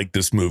not like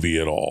this movie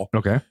at all.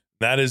 Okay.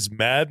 That is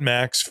Mad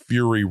Max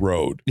Fury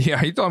Road. Yeah,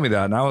 he told me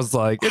that, and I was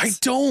like, I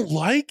don't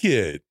like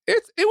it.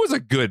 It was a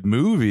good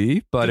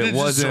movie, but Did it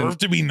wasn't deserve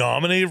to be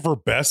nominated for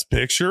Best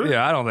Picture.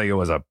 Yeah, I don't think it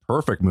was a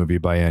perfect movie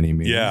by any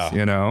means. Yeah.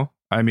 You know,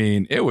 I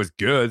mean, it was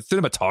good.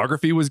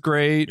 Cinematography was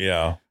great.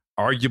 Yeah.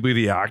 Arguably,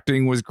 the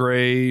acting was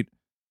great.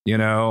 You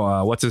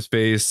know, what's his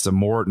face?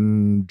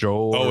 Morton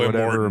Joe or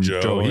whatever. Morton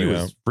Joe, he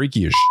was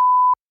freaky as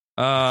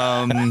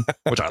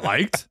which I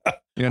liked.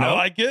 You know, I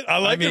like it. I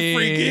like it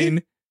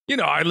freaky. You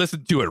know, I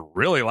listened to it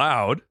really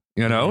loud.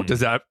 You know,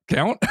 does that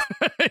count?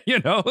 You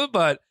know,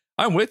 but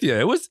I'm with you.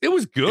 It was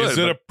good. Is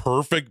it a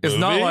perfect movie?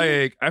 It's not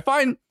like, I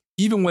find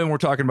even when we're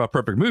talking about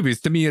perfect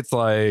movies, to me, it's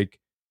like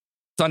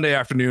Sunday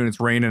afternoon,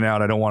 it's raining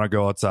out. I don't want to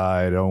go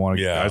outside.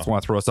 I just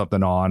want to throw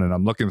something on, and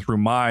I'm looking through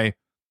my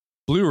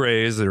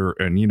Blu-rays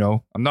and you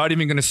know, I'm not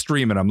even going to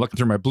stream it. I'm looking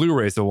through my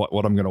Blu-rays of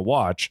what I'm going to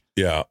watch.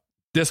 Yeah.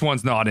 This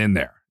one's not in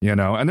there, you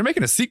know, and they're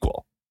making a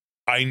sequel.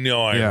 I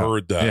know. I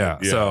heard that.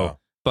 Yeah. So,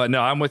 but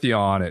no, I'm with you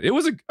on it. It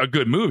was a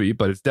good movie,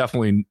 but it's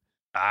definitely,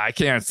 I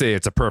can't say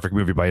it's a perfect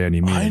movie by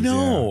any means. I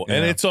know.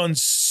 And it's on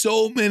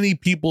so many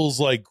people's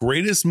like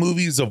greatest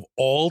movies of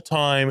all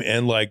time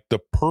and like the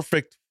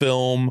perfect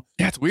film.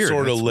 Yeah, it's weird.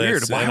 Sort of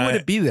list. Why would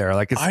it be there?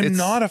 Like, I'm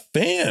not a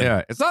fan.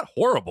 Yeah. It's not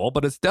horrible,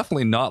 but it's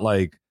definitely not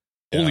like,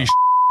 holy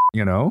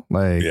you know,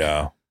 like,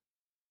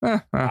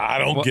 I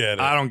don't get it.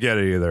 I don't get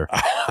it either.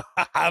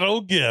 I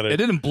don't get it. It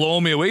didn't blow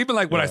me away. Even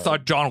like when I saw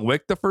John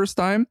Wick the first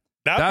time,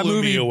 that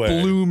movie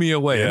blew me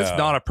away. Yeah. It's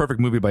not a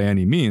perfect movie by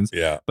any means.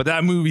 Yeah. But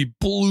that movie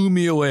blew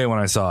me away when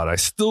I saw it. I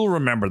still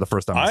remember the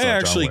first time I saw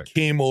actually John Wick.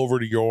 came over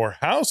to your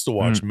house to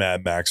watch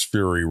Mad Max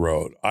Fury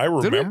Road. I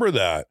remember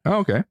that. Oh,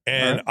 okay.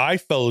 And I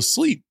fell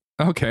asleep.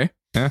 Okay.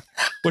 Yeah.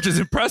 Which is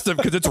impressive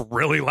because it's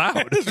really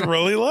loud. It's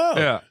really loud.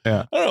 Yeah.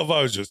 I don't know if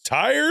I was just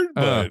tired,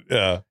 but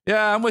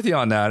yeah, I'm with you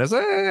on that. That's all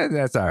right.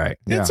 Yeah. It's all right.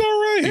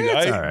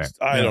 It's all right.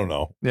 I don't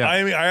know. Yeah.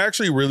 I mean, I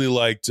actually really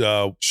liked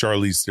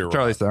Charlize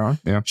Theron.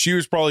 Yeah. She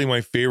was probably my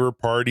favorite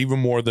part, even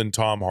more than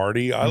Tom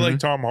Hardy. I like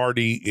Tom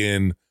Hardy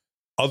in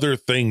other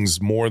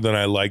things more than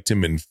I liked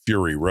him in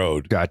Fury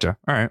Road. Gotcha.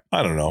 All right.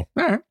 I don't know.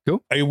 All right.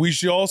 Cool. We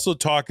should also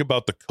talk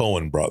about the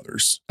Coen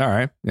brothers. All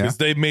right. Yeah. Because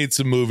they've made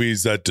some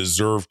movies that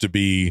deserve to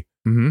be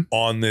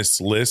on this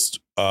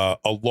list. A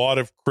lot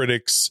of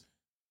critics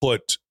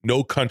put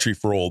No Country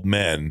for Old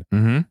Men,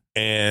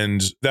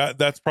 and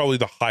that's probably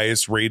the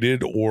highest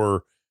rated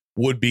or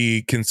would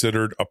be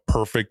considered a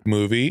perfect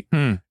movie.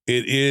 It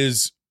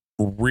is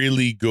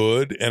really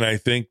good. And I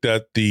think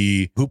that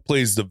who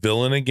plays the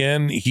villain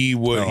again?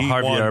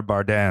 Javier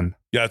Bardem.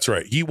 Yeah, that's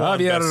right. He won.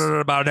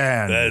 Javier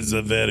Bardem. That's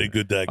a very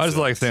good accent. I just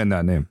like saying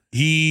that name.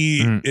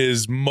 He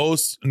is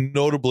most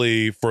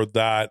notably for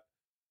that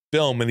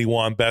film, and he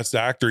won Best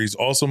Actor. He's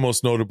also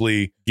most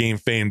notably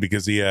gained fame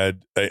because he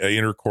had a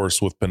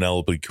intercourse with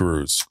Penelope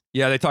Cruz.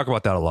 Yeah, they talk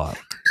about that a lot.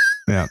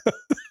 Yeah.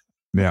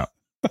 Yeah.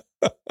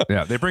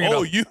 Yeah. They bring it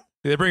up.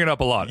 They bring it up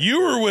a lot. You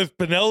were with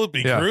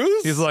Penelope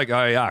Cruz? He's like,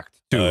 I act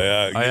too.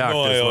 I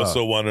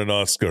also won an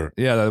Oscar.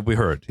 Yeah, that we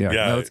heard. Yeah.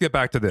 Now let's get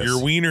back to this.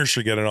 Your wiener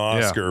should get an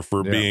Oscar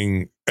for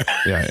being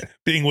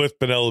being with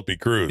Penelope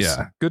Cruz.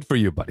 Yeah. Good for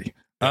you, buddy.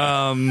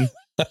 I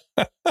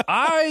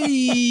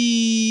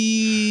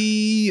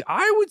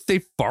would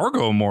say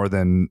Fargo more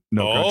than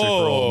No Country for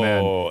Old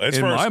Men. As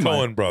far as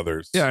Coen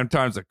brothers. Yeah, in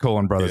terms of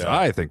Coen brothers,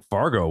 I think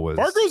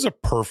Fargo's a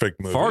perfect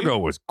movie. Fargo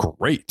was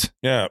great.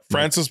 Yeah.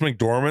 Francis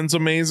McDormand's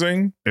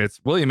amazing. It's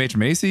William H.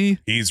 Macy.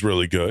 He's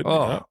really good.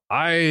 Oh,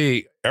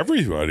 yeah.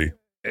 Everybody.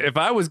 If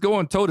I was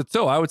going toe to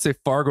toe, I would say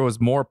Fargo is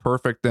more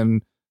perfect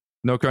than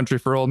No Country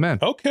for Old Men.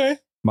 Okay.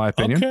 My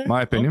opinion.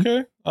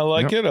 Okay. I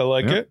like it.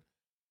 it.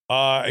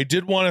 I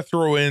did want to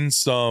throw in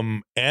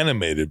some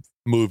animated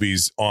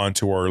movies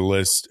onto our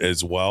list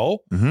as well.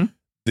 Mm-hmm.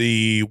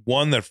 The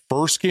one that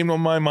first came to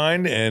my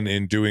mind, and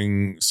in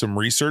doing some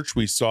research,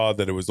 we saw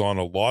that it was on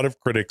a lot of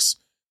critics'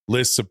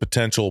 lists of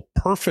potential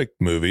perfect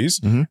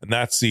movies, and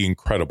that's The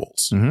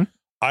Incredibles. Mm-hmm.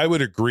 I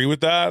would agree with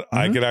that.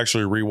 I could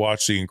actually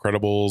rewatch The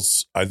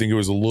Incredibles. I think it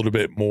was a little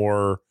bit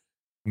more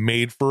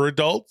made for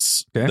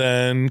adults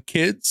than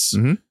kids.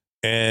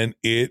 And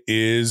it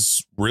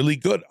is really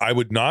good. I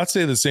would not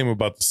say the same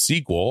about the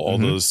sequel,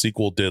 although the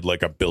sequel did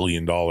like $1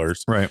 billion.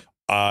 Right.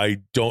 I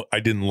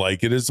didn't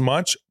like it as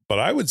much, but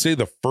I would say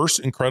the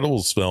first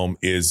Incredibles film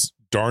is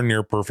darn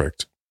near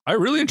perfect. I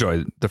really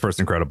enjoyed the first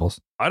Incredibles.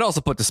 I'd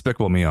also put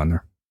Despicable Me on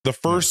there. The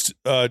first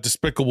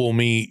Despicable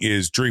Me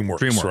is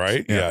DreamWorks,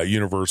 right? Yeah,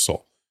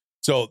 Universal.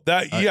 So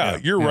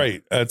that, you're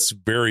right. That's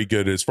very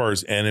good as far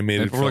as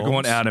animated. If we're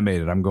going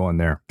animated, I'm going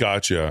there.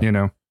 Gotcha.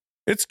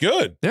 It's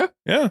good. Yeah.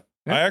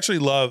 I actually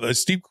love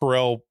Steve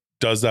Carell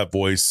does that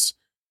voice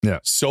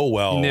so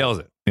well. He nails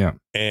it. Yeah.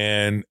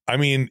 And I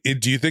mean,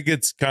 do you think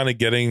it's kind of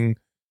getting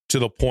to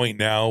the point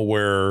now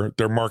where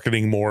they're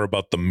marketing more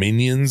about the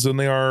Minions than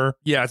they are?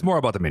 Yeah, it's more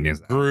about the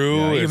Minions.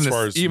 Drew, as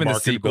far as even the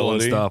sequel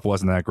and stuff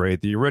wasn't that great.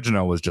 The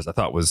original was I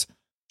thought was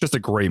just a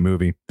great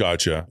movie.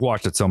 Gotcha.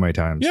 Watched it so many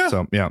times. Yeah.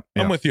 So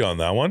I'm with you on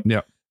that one.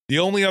 Yeah. The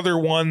only other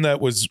one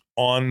that was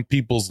on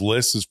people's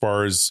list as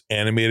far as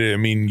animated, I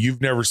mean,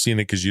 you've never seen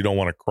it because you don't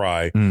want to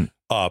cry.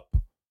 Up.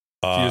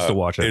 She used to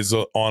watch it. Is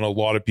on a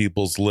lot of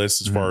people's lists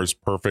as far as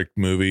perfect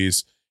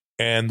movies.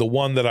 And the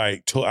one that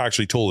I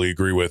actually totally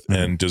agree with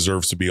and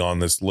deserves to be on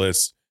this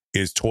list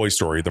is Toy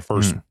Story, the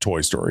first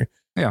Toy Story.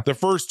 Yeah. The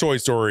first Toy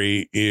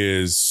Story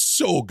is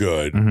so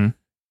good.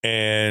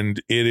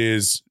 And it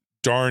is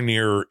darn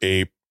near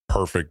a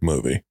perfect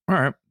movie. All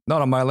right.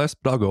 Not on my list,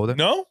 but I'll go with it.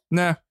 No?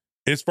 Nah.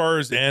 As far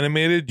as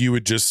animated, you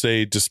would just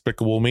say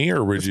Despicable Me,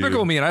 or would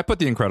Despicable Me, and I put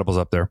The Incredibles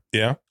up there.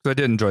 Yeah. Because I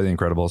did enjoy The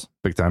Incredibles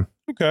big time.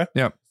 Okay.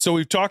 Yeah. So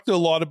we've talked a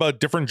lot about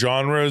different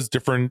genres,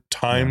 different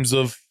times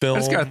of film. I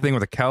just got a thing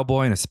with a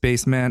cowboy and a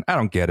spaceman. I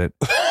don't get it.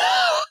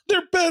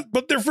 They're best,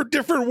 but they're for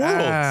different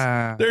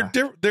worlds.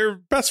 They're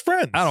best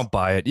friends. I don't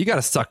buy it. You got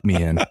to suck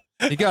me in.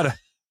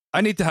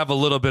 I need to have a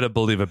little bit of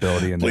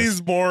believability in this.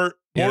 Please, more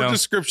You know?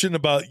 Description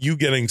about you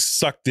getting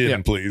sucked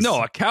in, please.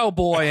 No, a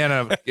cowboy and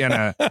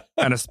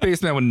a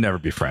spaceman would never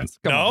be friends.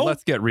 Come on,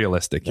 let's get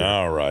realistic here.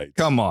 All right.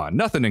 Come on,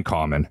 nothing in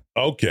common.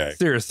 Okay.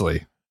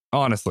 Seriously,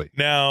 honestly.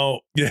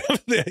 Now,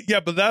 yeah,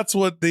 but that's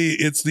what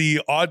it's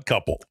the odd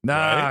couple. Nah,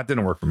 right? It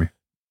didn't work for me.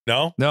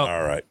 No? No.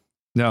 All right.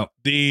 No.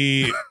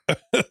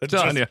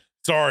 Telling you.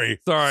 Sorry,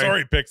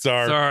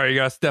 Pixar. Sorry, you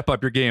gotta step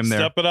up your game there.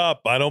 Step it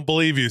up. I don't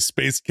believe you.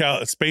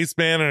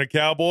 Spaceman and a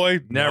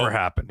cowboy? Never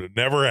happened. It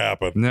never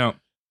happened. No.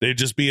 They'd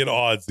just be at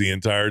odds the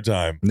entire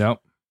time. No.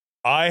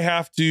 I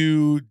have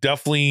to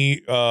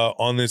definitely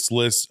on this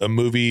list a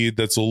movie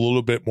that's a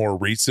little bit more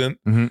recent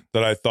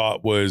that I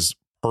thought was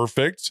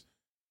perfect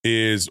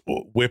is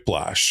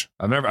Whiplash.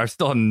 I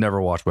still have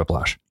never watched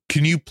Whiplash.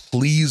 Can you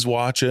please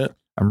watch it?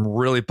 I'm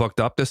really booked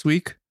up this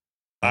week.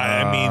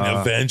 I mean,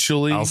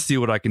 eventually I'll see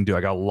what I can do.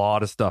 I got a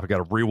lot of stuff. I got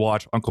to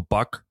rewatch Uncle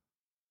Buck,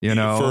 for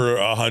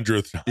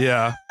 100th.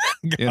 Yeah.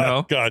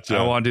 Gotcha.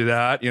 I want to do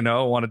that.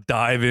 I want to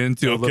dive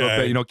into a little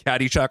bit.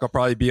 Caddyshack will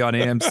probably be on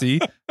AMC.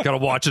 Got to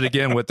watch it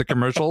again with the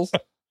commercials.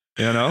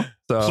 So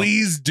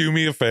please do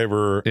me a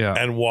favor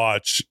and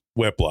watch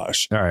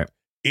Whiplash. All right.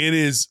 It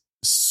is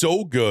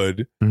so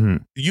good.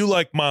 You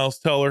like Miles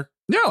Teller?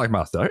 Yeah, I like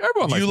Miles Teller.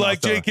 Everyone likes. You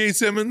like J.K.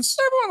 Simmons?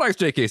 Everyone likes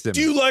J.K. Simmons.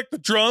 Do you like the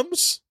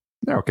drums?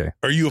 Yeah, okay.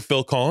 Are you a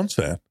Phil Collins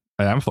fan?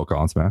 I am a Phil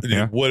Collins fan.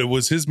 Yeah. What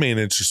was his main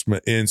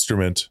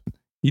instrument?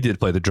 He did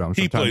play the drums.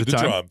 He played the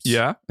drums.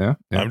 Yeah.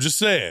 I'm just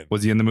saying.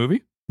 Was he in the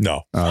movie?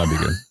 No. Oh, that'd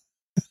be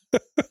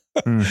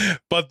good.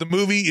 But the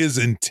movie is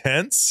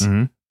intense.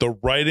 The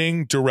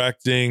writing,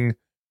 directing,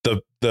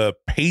 the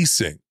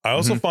pacing. I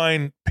also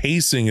find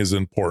pacing is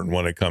important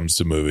when it comes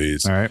to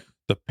movies. All right.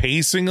 The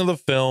pacing of the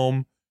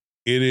film,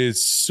 it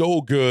is so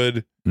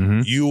good.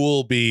 You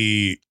will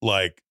be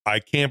like,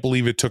 I can't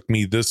believe it took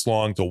me this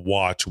long to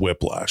watch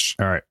Whiplash.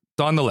 All right.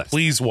 It's on the list.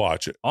 Please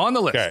watch it. On the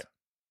list. Okay.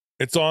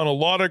 It's on a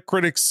lot of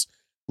critics'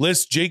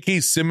 lists. J.K.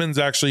 Simmons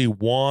actually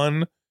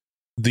won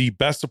the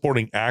best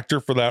supporting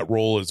actor for that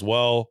role as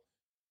well.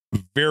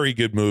 Very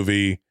good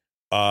movie.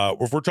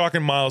 If we're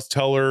talking Miles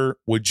Teller,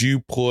 would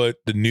you put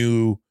the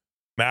new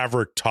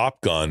Maverick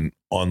Top Gun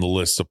on the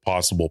list of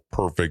possible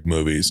perfect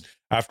movies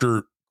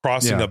after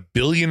crossing $1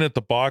 billion at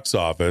the box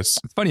office?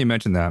 It's funny you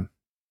mentioned that.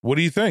 What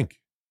do you think?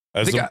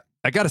 I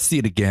got to see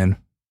it again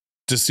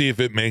to see if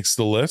it makes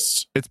the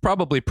list. It's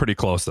probably pretty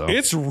close though.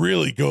 It's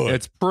really good.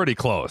 It's pretty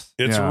close.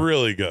 It's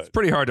really good. It's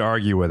pretty hard to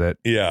argue with it.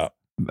 Yeah.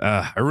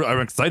 I'm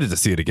excited to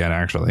see it again,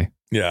 actually.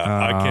 Yeah.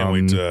 I can't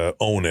wait to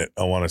own it.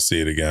 I want to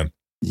see it again.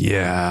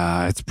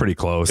 Yeah. It's pretty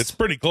close. It's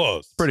pretty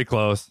close. Pretty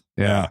close.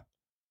 Yeah.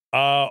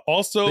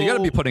 Also, they got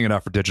to be putting it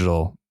out for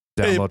digital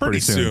download pretty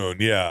soon.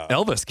 Yeah.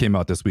 Elvis came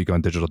out this week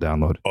on digital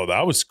download. Oh,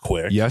 that was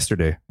quick.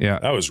 Yesterday. Yeah.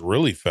 That was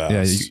really fast.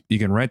 Yeah. You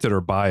can rent it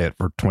or buy it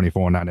for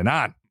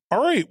 $24.99.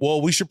 All right.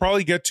 Well, we should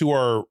probably get to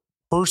our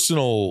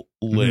personal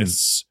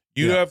lists.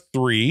 You have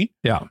 3.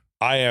 Yeah.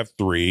 I have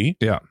 3.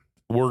 Yeah.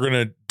 We're going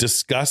to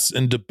discuss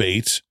and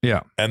debate.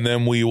 Yeah. And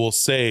then we will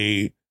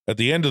say at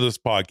the end of this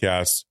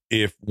podcast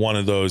if one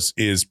of those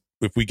is,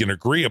 if we can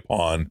agree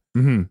upon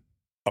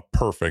a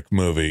perfect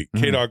movie.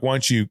 K-Dog, why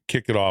don't you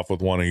kick it off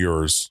with one of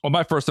yours? Well,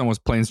 my first one was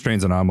Planes,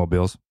 Trains, and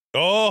Automobiles.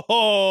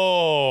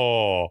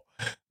 Oh,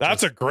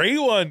 that's a great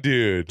one,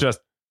 dude. Just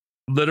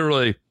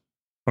literally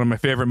one of my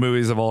favorite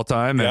movies of all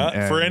time.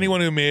 And for anyone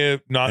who may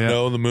have not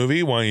know the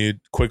movie, why don't you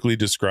quickly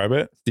describe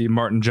it? Steve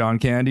Martin, John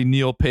Candy,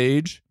 Neil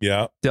Page,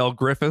 Del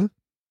Griffith,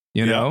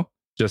 you know,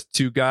 just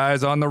 2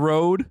 guys on the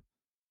road.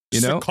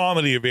 Just a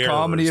comedy of errors.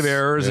 Comedy of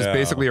errors is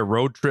basically a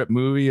road trip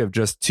movie of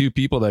just 2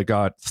 people that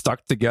got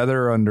stuck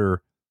together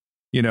under,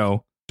 you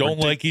know, don't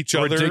like each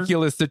other.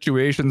 Ridiculous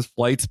situations,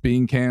 flights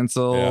being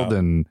canceled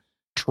and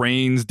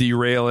trains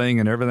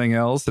derailing and everything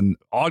else, and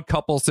odd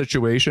couple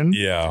situation.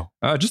 Yeah.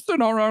 Just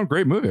an all around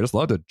great movie. I just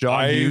loved it.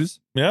 John Hughes.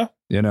 Yeah.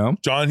 You know,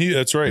 John Hughes.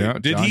 That's right. Yeah,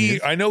 did John he?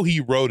 Hughes. I know he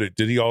wrote it.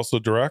 Did he also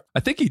direct?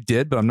 I think he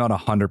did, but I'm not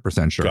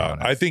 100% sure on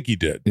it. I think he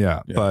did.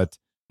 Yeah. But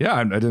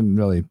I didn't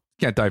really,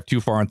 can't dive too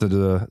far into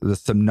the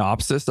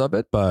synopsis of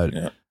it, but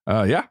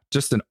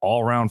just an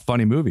all around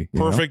funny movie.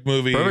 Perfect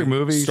movie. Perfect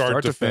movie.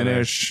 Start to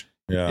finish.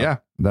 Yeah.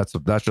 That's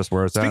just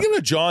where it's at. Speaking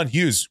of John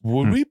Hughes,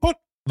 would we put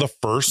the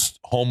first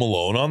Home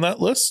Alone on that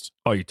list?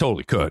 Oh, you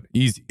totally could.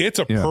 Easy. It's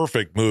a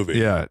perfect movie.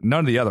 Yeah.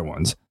 None of the other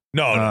ones.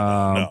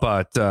 No.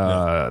 But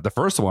the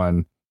first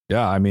one,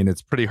 I mean,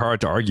 it's pretty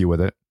hard to argue with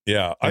it.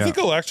 Yeah. I think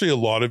actually a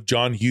lot of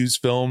John Hughes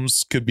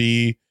films could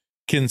be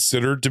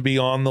considered to be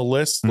on the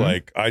list.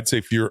 Like I'd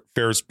say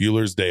Ferris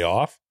Bueller's Day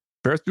Off.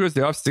 Ferris Bueller's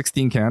Day Off,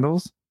 16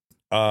 Candles.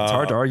 It's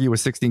hard to argue with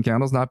 16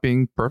 Candles not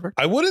being perfect.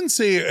 I wouldn't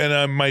say, and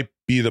I might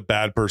be the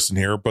bad person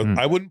here, but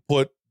I wouldn't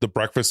put The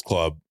Breakfast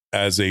Club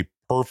as a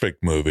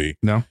perfect movie.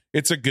 No,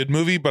 it's a good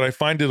movie, but I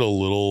find it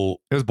it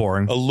was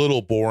boring. A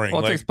little boring.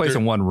 Well, it takes place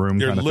in one room.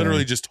 They're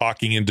literally just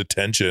talking in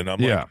detention. I'm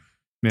like,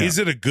 is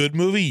it a good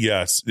movie?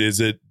 Yes. Is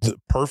it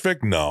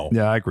perfect? No.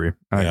 Yeah, I agree.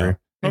 I agree.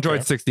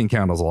 Enjoyed 16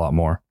 Candles a lot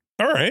more.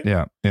 All right.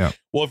 Yeah.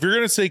 Well, if you're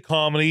going to say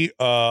comedy,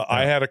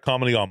 I had a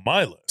comedy on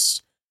my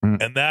list.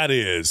 And that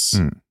is,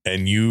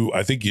 and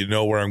I think you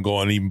know where I'm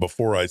going even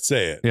before I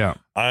say it. Yeah.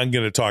 I'm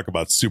going to talk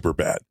about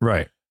Superbad.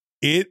 Right.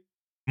 It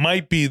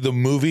might be the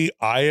movie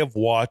I have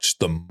watched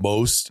the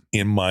most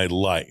in my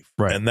life.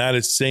 Right. And that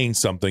is saying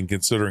something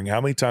considering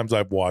how many times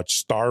I've watched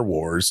Star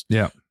Wars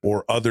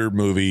or other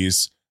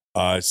movies.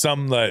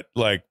 Some that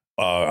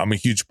I'm a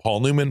huge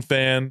Paul Newman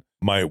fan.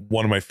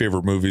 One of my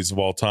favorite movies of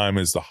all time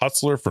is The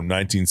Hustler from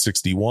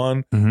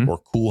 1961 or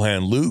Cool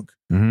Hand Luke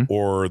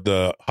or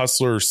the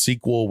Hustler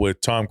sequel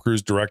with Tom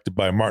Cruise directed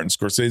by Martin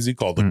Scorsese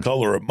called The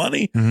Color of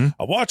Money. I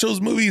watch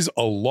those movies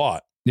a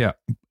lot. Yeah.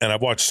 And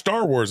I've watched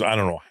Star Wars I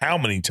don't know how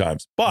many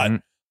times,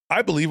 but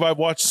I believe I've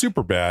watched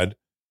Superbad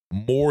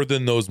more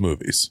than those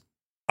movies.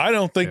 I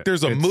don't think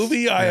there's a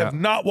movie I have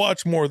not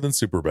watched more than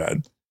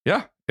Superbad.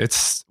 Yeah.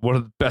 It's one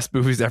of the best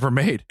movies ever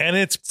made. And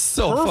it's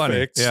so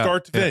perfect funny.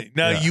 Start to finish.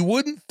 Now, you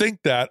wouldn't think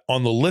that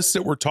on the list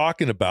that we're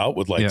talking about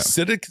with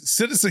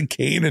Citizen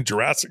Kane and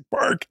Jurassic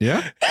Park.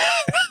 Yeah.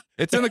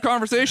 It's in the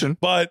conversation.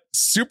 But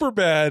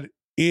Superbad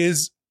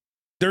is,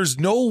 there's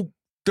no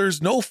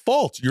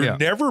fault. You're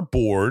never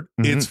bored.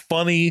 It's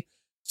funny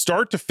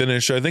start to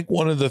finish. I think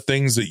one of the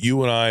things that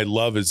you and I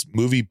love as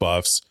movie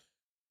buffs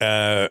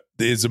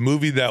is a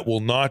movie that will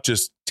not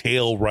just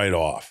tail right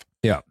off.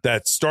 Yeah.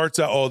 That starts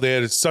out, they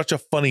had such a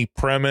funny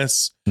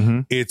premise.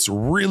 It's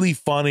really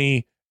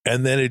funny.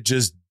 And then it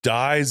just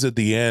dies at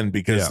the end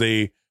because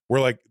they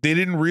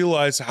didn't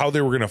realize how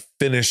they were going to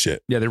finish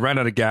it. Yeah. They ran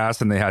out of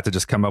gas and they had to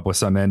just come up with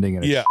some ending.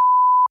 And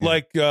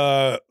like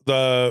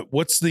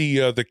what's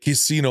the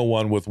casino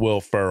one with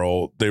Will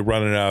Ferrell? They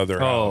run it out of their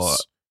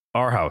house.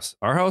 Our House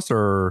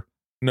or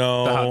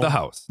no, the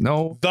House.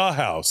 No, The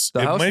House. The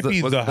It House? might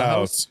be Was The it The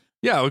House.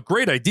 Yeah, a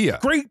great idea.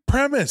 Great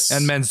premise.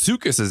 And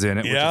Mantzoukas is in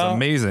it, which is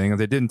amazing.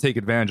 They didn't take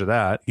advantage of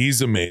that.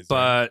 He's amazing.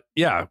 But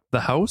yeah,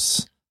 The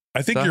House.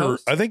 I think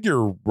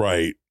you're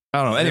right.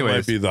 I don't know. Anyways, it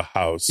might be The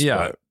House.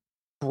 Yeah,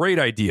 great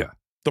idea.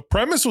 The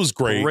premise was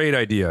great. Great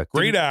idea.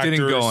 Great actors.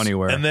 Didn't go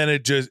anywhere. And then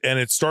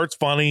it starts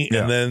funny.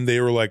 Yeah. And then they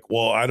were like,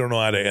 well, I don't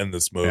know how to end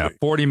this movie. Yeah,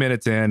 40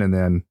 minutes in and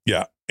then.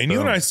 Yeah. And you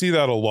and I see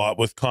that a lot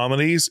with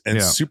comedies. And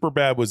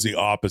Superbad was the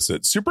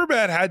opposite.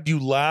 Superbad had you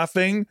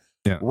laughing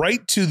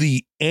right to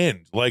the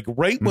end. Like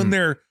right when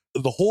the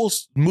whole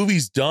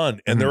movie's done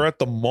and they're at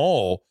the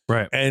mall.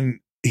 Right. And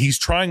he's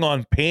trying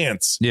on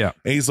pants. Yeah.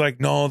 And he's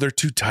like, no, they're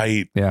too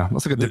tight. Yeah.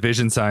 Looks like a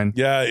division sign.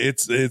 Yeah.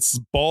 It's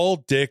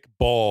ball, dick,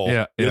 ball.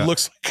 Yeah. It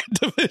looks like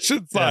a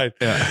division sign.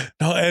 Yeah.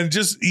 No, and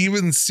just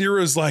even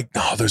Sarah's like,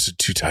 no, those are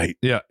too tight.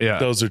 Yeah. Yeah.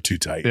 Those are too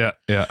tight. Yeah.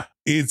 Yeah.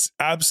 It's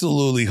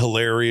absolutely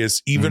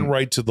hilarious, even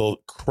right to the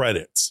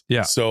credits.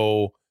 Yeah.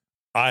 So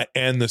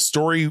and the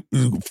story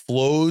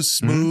flows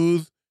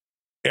smooth.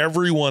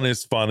 Everyone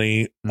is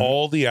funny.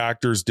 All the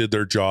actors did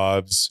their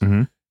jobs.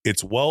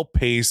 It's well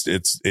paced.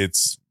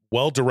 It's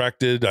well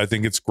directed. I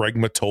think it's Greg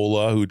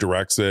Mottola who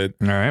directs it.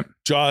 All right.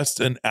 Just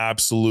an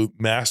absolute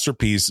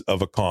masterpiece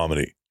of a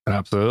comedy.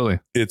 Absolutely.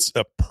 It's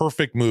a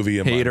perfect movie.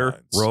 In Hater, my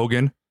mind.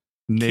 Rogan,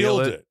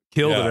 nailed it.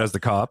 Killed it as the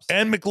cops.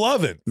 And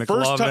McLovin.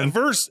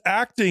 First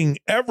acting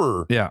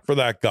ever for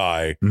that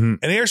guy. And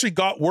he actually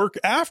got work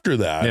after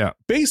that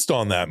based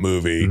on that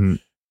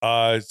movie.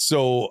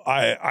 So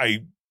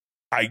I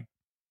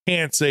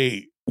can't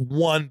say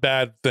one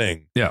bad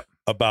thing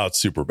about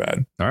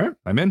Superbad. All right,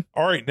 I'm in.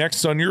 All right,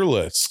 next on your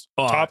list,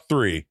 top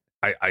 3.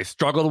 I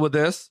struggled with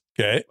this.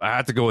 Okay. I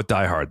had to go with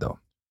Die Hard, though.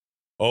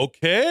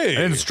 Okay.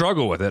 I didn't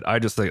struggle with it. I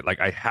just think,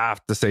 I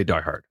have to say Die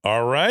Hard.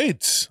 All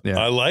right. Yeah.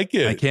 I like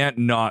it. I can't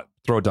not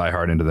throw Die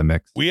Hard into the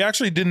mix. We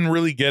actually didn't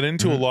really get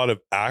into a lot of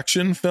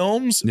action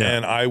films. Yeah.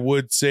 And I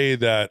would say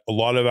that a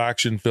lot of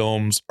action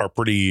films are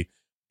pretty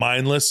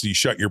mindless. You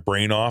shut your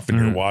brain off and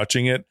you're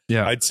watching it.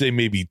 Yeah. I'd say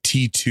maybe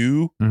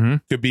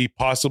T2 could be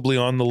possibly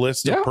on the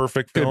list of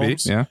perfect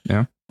films. Yeah.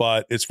 Yeah.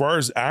 But as far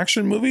as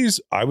action movies,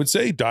 I would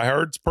say Die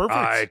Hard's perfect.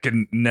 I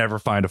can never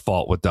find a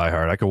fault with Die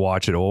Hard. I could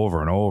watch it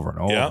over and over and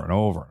over and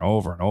over and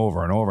over and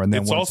over and over. And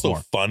then it's also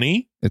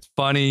funny. It's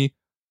funny.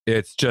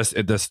 It's just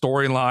the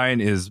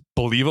storyline is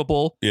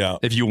believable. Yeah.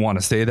 If you want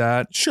to say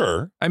that.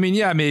 Sure. I mean,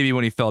 yeah, maybe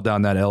when he fell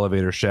down that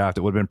elevator shaft,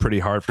 it would have been pretty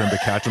hard for him to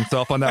catch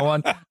himself on that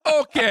one.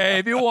 Okay.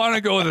 If you want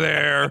to go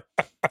there,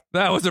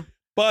 that was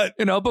but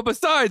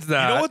besides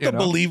that, you know what the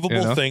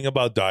believable thing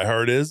about Die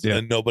Hard is?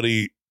 And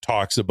nobody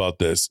talks about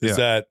this is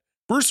that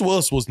Bruce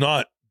Willis was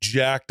not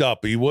jacked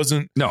up. He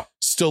wasn't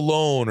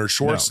Stallone or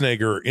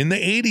Schwarzenegger. In the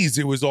 80s,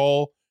 it was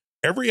all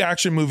every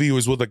action movie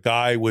was with a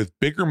guy with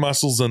bigger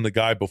muscles than the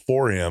guy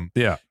before him.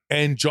 Yeah.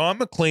 And John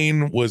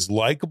McClane was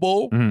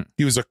likable.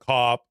 He was a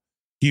cop.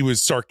 He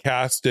was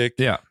sarcastic.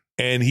 Yeah.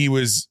 And he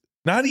was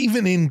not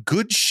even in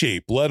good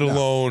shape, let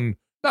alone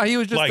he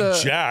was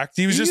just jacked.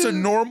 He was just a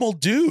normal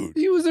dude.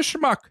 He was a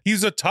schmuck.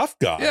 He's a tough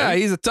guy. Yeah,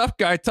 he's a tough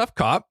guy, tough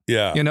cop.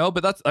 Yeah.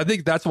 But I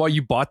think that's why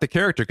you bought the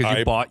character, because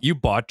you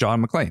bought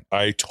John McClane.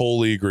 I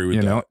totally agree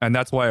with that. And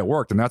that's why it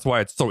worked. And that's why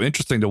it's so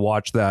interesting to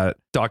watch that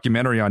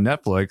documentary on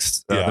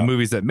Netflix, The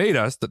Movies That Made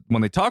Us,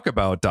 when they talk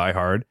about Die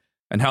Hard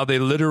and how they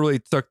literally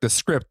took the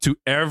script to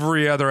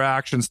every other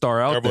action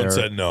star out there. Everyone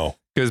said no.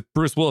 Because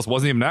Bruce Willis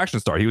wasn't even an action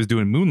star. He was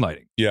doing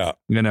moonlighting. Yeah.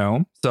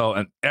 So,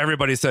 and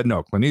everybody said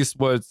no. Clint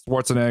Eastwood,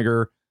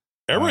 Schwarzenegger.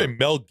 Everybody,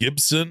 Mel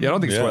Gibson. Yeah, I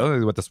don't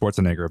think what the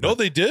Schwarzenegger. No,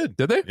 they did.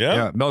 Did they?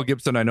 Yeah. Mel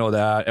Gibson, I know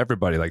that.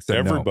 Everybody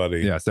said no.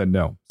 Yeah, said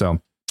no.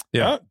 So,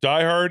 yeah.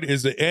 Die Hard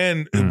is the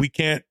end. We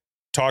can't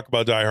talk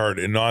about Die Hard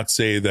and not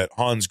say that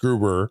Hans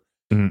Gruber,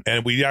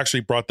 and we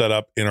actually brought that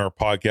up in our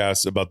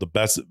podcast about the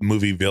best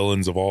movie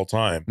villains of all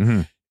time.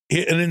 An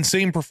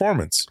insane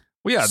performance.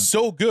 Well, yeah.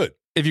 So good.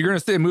 If you're going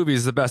to say a movie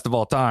is the best of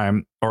all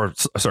time, or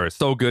sorry,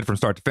 so good from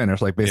start to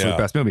finish, like basically the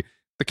best movie,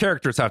 the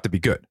characters have to be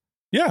good.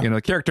 Yeah.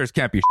 The characters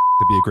can't be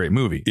to be a great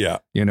movie. Yeah.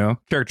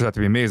 Characters have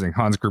to be amazing.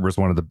 Hans Gruber is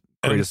one of the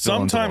greatest. And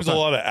sometimes a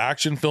lot of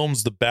action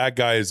films, the bad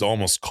guy is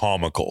almost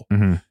comical.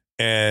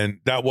 And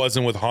that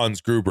wasn't with Hans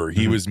Gruber.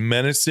 He was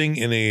menacing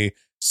in a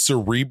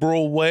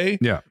cerebral way.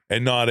 Yeah.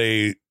 And not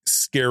a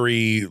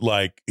scary,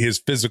 like his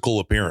physical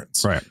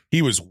appearance. Right.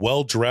 He was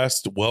well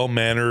dressed, well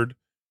mannered,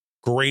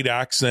 great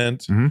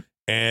accent.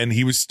 And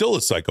he was still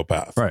a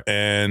psychopath. Right.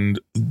 And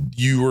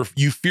you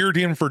feared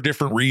him for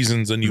different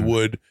reasons than you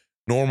would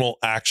normal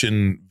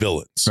action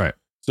villains. Right.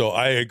 So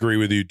I agree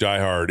with you. Die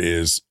Hard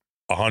is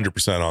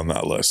 100% on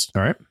that list.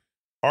 All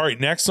right.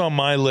 Next on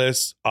my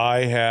list,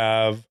 I'm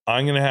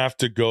going to have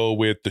to go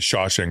with The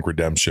Shawshank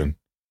Redemption.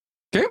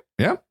 Okay.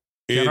 Yeah.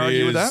 Can't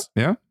argue with that.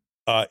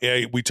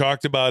 Yeah. We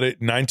talked about it.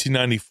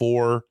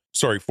 1994.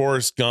 Sorry,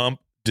 Forrest Gump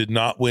did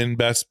not win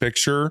Best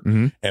Picture,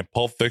 and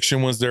Pulp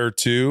Fiction was there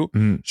too.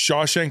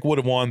 Shawshank would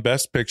have won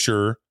Best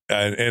Picture,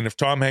 and if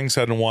Tom Hanks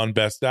hadn't won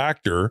Best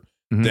Actor,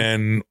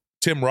 then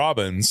Tim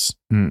Robbins.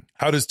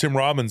 How does Tim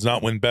Robbins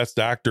not win Best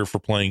Actor for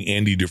playing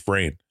Andy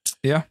Dufresne?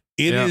 Yeah.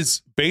 It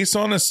is based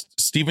on a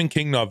Stephen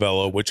King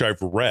novella, which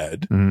I've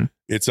read.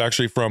 It's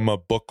actually from a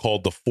book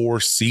called The Four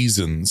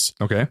Seasons,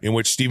 Okay. in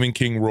which Stephen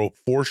King wrote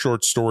 4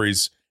 short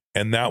stories,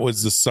 and that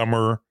was the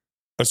summer.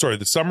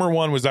 The summer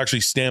one was actually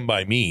Stand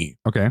By Me.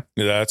 Okay.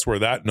 That's where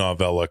that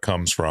novella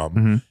comes from.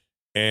 Mm-hmm.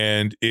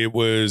 And it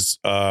was,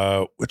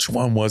 which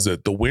one was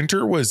it? The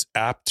winter was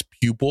Apt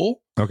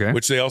Pupil, Okay.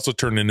 which they also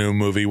turned into a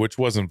movie, which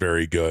wasn't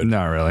very good.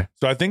 Not really.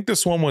 So I think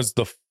this one was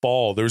the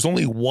fall. There was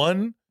only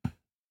one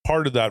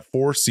part of that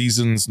 4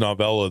 Seasons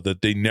novella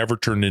that they never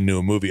turned into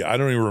a movie. I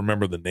don't even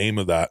remember the name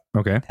of that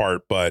Okay.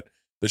 part, but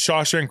the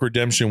Shawshank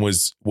Redemption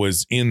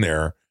was in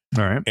there,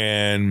 All right.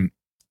 and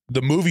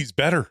the movie's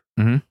better.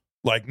 Mm-hmm.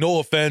 Like, no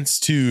offense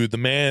to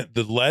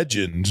the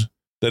legend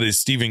that is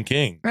Stephen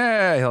King,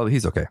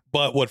 He's okay.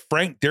 but what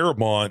Frank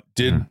Darabont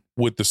did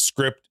with the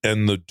script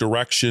and the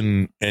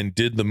direction and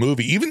did the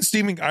movie, even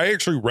I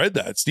actually read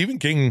that Stephen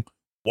King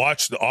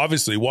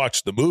obviously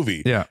watched the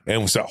movie, Yeah.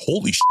 and was like,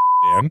 holy shit,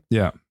 man.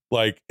 Yeah.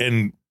 Like,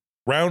 and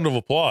round of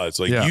applause.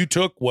 Like, Yeah. you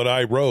took what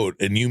I wrote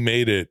and you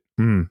made it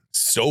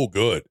so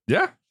good.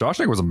 Yeah.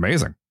 Shawshank was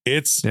amazing.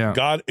 It's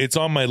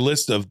on my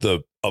list of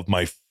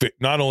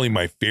not only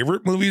my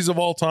favorite movies of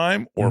all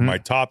time or my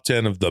top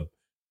 10 of the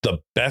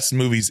best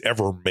movies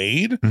ever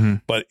made,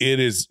 but it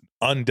is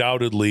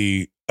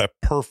undoubtedly a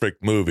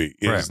perfect movie.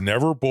 It is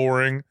never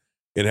boring.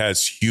 It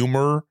has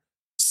humor,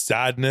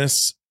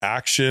 sadness,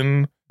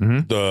 action.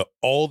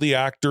 All the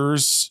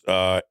actors,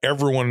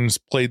 everyone's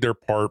played their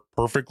part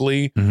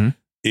perfectly.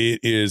 It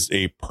is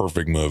a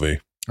perfect movie.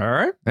 All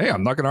right. Hey,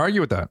 I'm not going to argue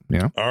with that.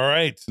 Yeah. All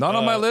right. Not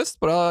on my list,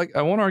 but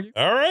I won't argue.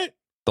 All right.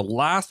 The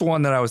last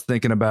one that I was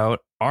thinking about,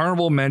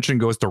 honorable mention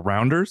goes to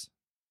Rounders.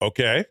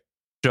 Okay.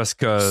 Just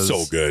because.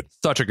 So good.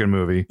 Such a good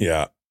movie.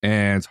 Yeah.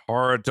 And it's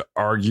hard to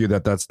argue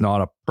that that's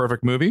not a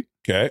perfect movie.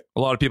 Okay. A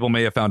lot of people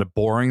may have found it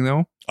boring,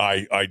 though.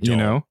 I don't. You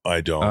know?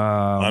 I don't.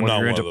 I'm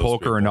not into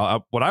poker or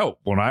not. When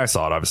I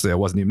saw it, obviously, I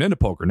wasn't even into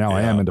poker. Now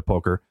I am into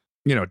poker.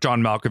 You know,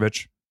 John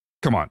Malkovich.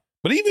 Come on.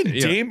 But even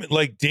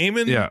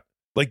Damon, yeah.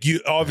 Like,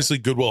 you obviously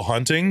Good Will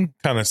Hunting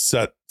kind of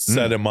set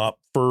him up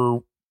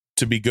to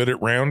be good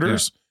at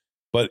Rounders. Yeah.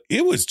 But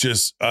it was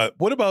just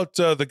what about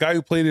the guy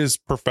who played his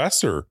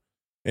professor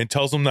and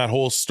tells him that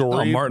whole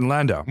story? Oh, Martin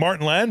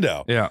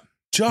Landau. Yeah.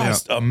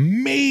 Just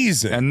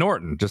amazing. And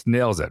Norton just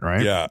nails it,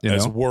 right? Yeah.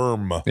 As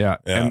Worm. Yeah.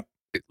 And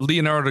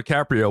Leonardo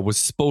DiCaprio was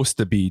supposed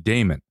to be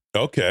Damon.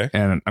 Okay.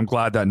 And I'm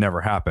glad that never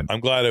happened.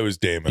 I'm glad it was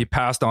Damon. He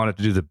passed on it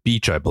to do The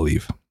Beach, I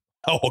believe.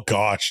 Oh,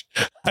 gosh.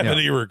 I bet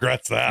he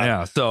regrets that.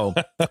 Yeah. So,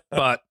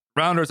 but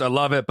Rounders, I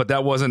love it, but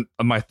that wasn't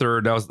my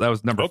third. That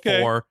was number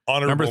 4.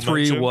 Honorable number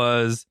 3 mention.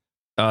 was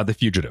The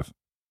Fugitive.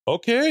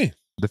 Okay.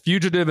 The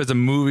Fugitive is a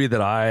movie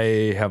that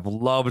I have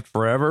loved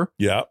forever.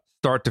 Yeah.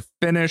 Start to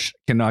finish.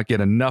 Cannot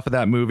get enough of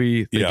that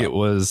movie. I think it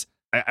was,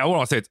 I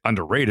won't say it's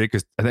underrated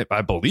because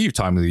I believe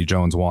Tommy Lee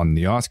Jones won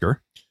the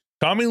Oscar.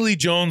 Tommy Lee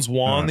Jones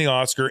won the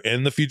Oscar,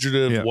 and The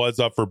Fugitive was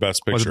up for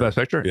Best Picture. Was it Best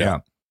Picture? Yeah.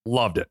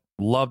 Loved it.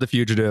 Loved The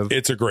Fugitive.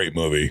 It's a great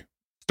movie.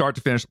 Start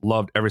to finish,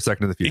 loved every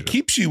second of The Fugitive. It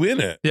keeps you in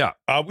it. Yeah.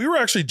 We were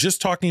actually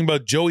just talking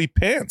about Joey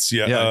Pants.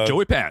 Yeah,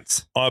 Joey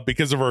Pants.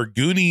 Because of our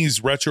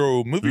Goonies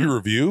retro movie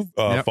review.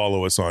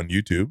 Follow us on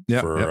YouTube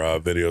for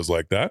videos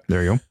like that.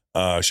 There you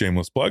go.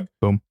 Shameless plug.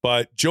 Boom.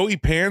 But Joey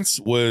Pants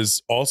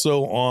was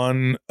also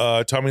on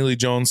Tommy Lee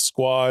Jones'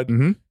 squad.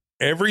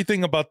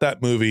 Everything about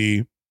that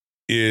movie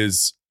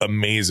is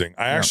amazing.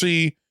 I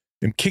actually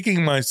am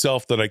kicking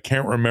myself that I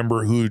can't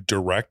remember who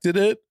directed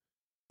it,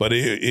 but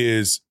it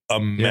is a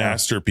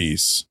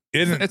masterpiece.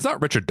 It's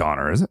not Richard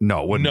Donner, is it?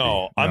 No, it wouldn't be.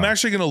 No. I'm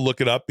actually going to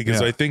look it up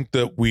because I think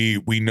that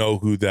we know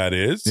who that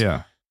is.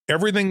 Yeah.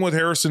 Everything with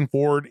Harrison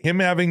Ford, him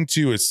having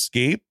to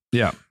escape,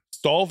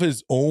 solve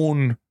his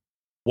own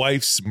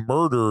wife's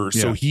murder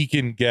so he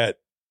can get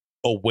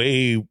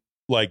away,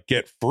 like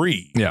get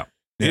free. Yeah.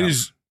 It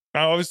is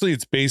obviously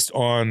it's based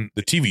on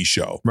the TV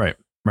show. Right.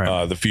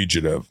 The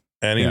Fugitive.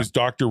 And he was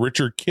Dr.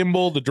 Richard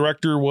Kimball. The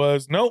director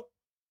was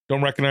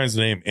don't recognize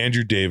the name,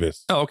 Andrew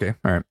Davis. Oh, okay.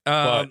 All right.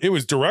 But it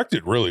was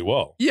directed really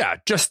well. Yeah,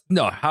 just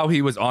how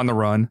he was on the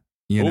run.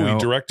 You know? He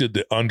directed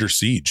the Under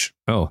Siege.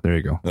 Oh, there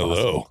you go.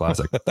 Hello.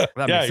 Classic. That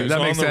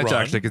makes sense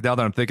actually, because now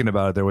that I'm thinking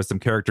about it, there was some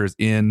characters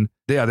in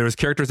there was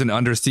characters in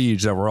Under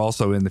Siege that were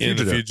also in The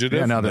Fugitive.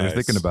 Yeah, now that I'm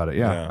thinking about it.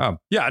 Yeah.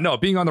 No,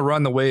 being on the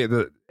run, the way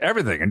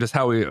everything, and just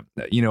how we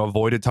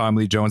avoided Tom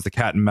Lee Jones, the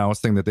cat and mouse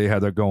thing that they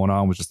had there going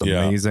on was just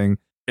amazing.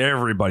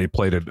 Everybody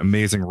played an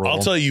amazing role. I'll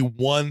tell you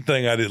one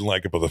thing I didn't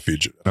like about The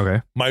Fugitive.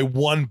 Okay. My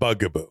one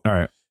bugaboo. All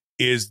right.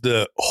 Is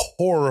the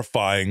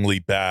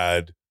horrifyingly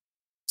bad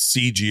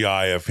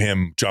CGI of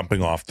him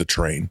jumping off the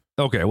train.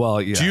 Okay,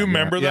 well, yeah. Do you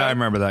remember that? Yeah, I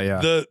remember that,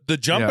 yeah. The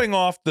jumping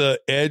off the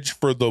edge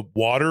for the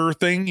water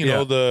thing,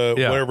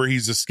 whatever,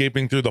 he's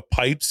escaping through the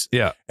pipes.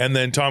 Yeah. And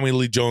then Tommy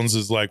Lee Jones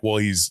is like, well,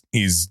 he's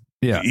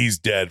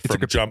dead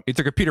from jump. He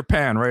took a Peter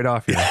Pan right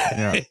off here.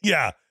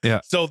 Yeah. Yeah.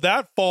 So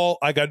that fall,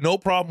 I got no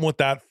problem with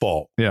that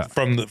fall. Yeah.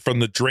 From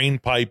the drain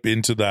pipe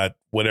into that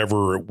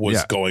whatever it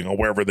was going or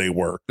wherever they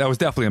were. That was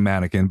definitely a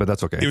mannequin, but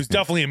that's okay. It was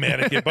definitely a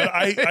mannequin, but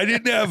I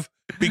didn't have,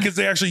 because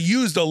they actually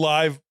used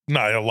a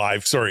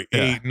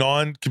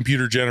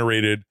non-computer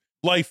generated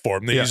life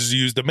form. They just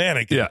used a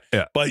mannequin.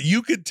 Yeah. But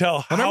you could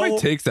tell how many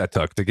takes that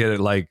took to get it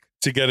like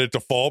to get it to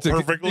fall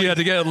perfectly. Yeah,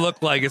 to get it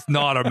look like it's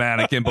not a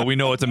mannequin, but we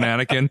know it's a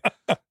mannequin.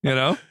 You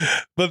know.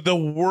 But the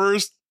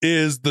worst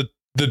is the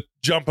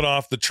jumping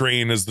off the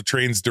train as the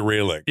train's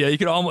derailing. Yeah, you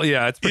could almost.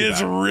 Yeah,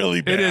 it's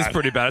really bad. It is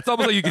pretty bad. It's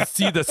almost like you can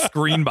see the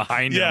screen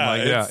behind him.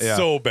 Like, it's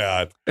so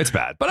bad. It's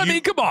bad. But I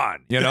mean, come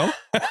on, you know.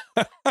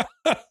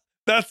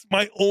 That's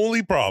my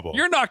only problem.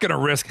 You're not going to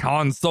risk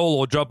Han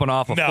Solo jumping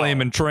off a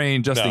flaming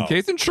train just in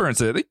case. Insurance.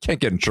 They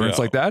can't get insurance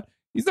like that.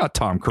 He's not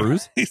Tom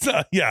Cruise. He's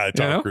not. Yeah,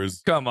 Tom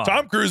Cruise. Come on.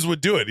 Tom Cruise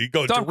would do it. He'd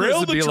go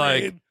derail the train.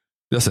 Like,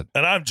 listen,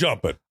 and I'm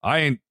jumping.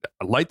 I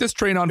light this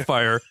train on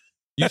fire.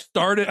 You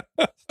start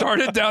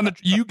it down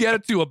you get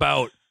it to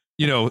about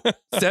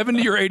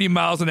 70 or 80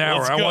 miles an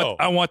hour.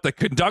 I want the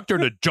conductor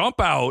to jump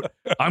out.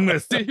 I'm going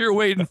to sit here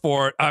waiting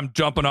for it. I'm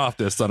jumping off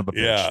this son of a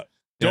bitch. Yeah.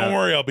 Don't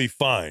worry, I'll be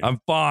fine. I'm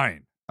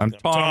fine. I'm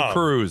Tom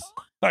Cruise.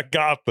 I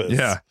got this.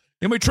 Yeah.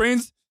 How many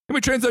trains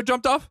I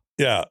jumped off?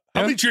 Yeah.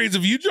 How many trains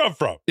have you jumped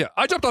from? Yeah.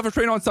 I jumped off a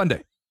train on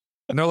Sunday.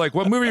 And they're like,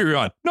 what movie are you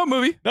on? No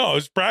movie. No, I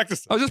was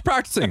practicing. I was just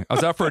practicing. I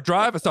was out for a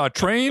drive. I saw a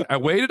train. I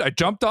waited. I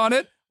jumped on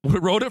it. We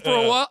rode it for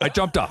a while. I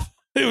jumped off.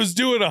 It was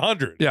doing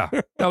 100. Yeah.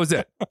 That was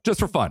it. Just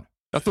for fun.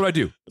 That's what I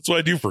do. That's what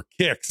I do for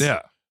kicks. Yeah.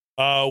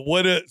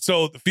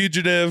 So The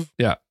Fugitive.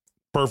 Yeah.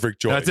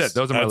 Perfect choice. That's it.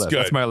 Those are my list. Good.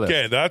 That's my list.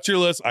 Okay, that's your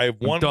list. I have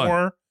one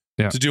more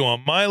to do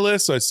on my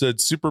list. I said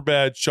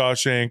Superbad,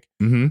 Shawshank.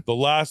 Mm-hmm. The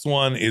last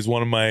one is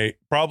one of my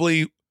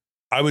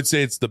I would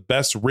say it's the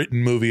best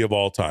written movie of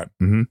all time.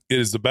 Mm-hmm. It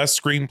is the best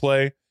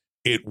screenplay.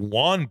 It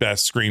won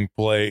best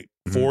screenplay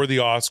for the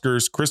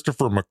Oscars.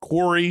 Christopher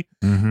McQuarrie.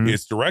 Mm-hmm.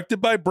 It's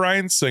directed by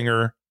Bryan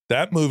Singer.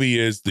 That movie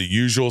is The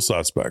Usual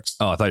Suspects.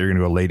 Oh, I thought you were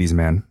going to go Ladies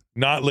Man.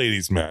 Not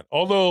Ladies Man.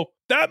 Although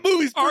that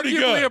movie's pretty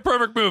Arguably good. a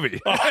perfect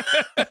movie.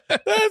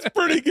 That's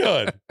pretty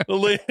good.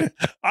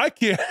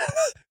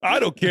 I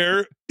don't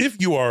care if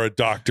you are a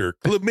doctor.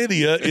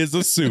 Chlamydia is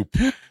a soup.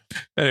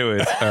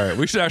 Anyways, all right.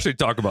 We should actually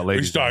talk about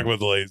Ladies. We should talk about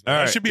the Ladies.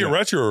 That should be a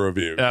retro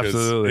review.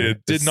 Absolutely.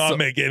 It did not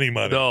make any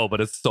money. No, but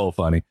it's so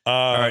funny.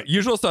 All right.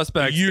 Usual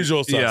Suspects.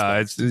 Usual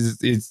Suspects.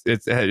 Yeah,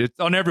 it's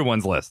on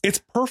everyone's list. It's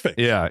perfect.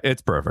 Yeah,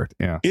 it's perfect.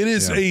 Yeah. It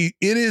is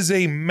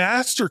a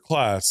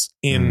masterclass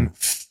in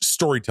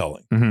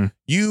storytelling. Mm-hmm.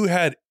 You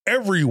had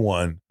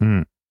everyone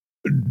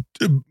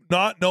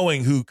not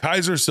knowing who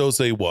Kaiser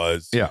Sose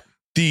was. Yeah.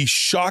 The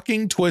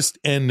shocking twist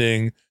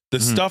ending,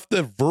 the stuff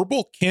that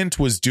Verbal Kint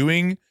was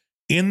doing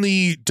in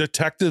the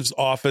detective's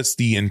office,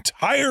 the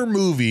entire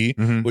movie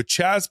with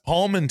Chaz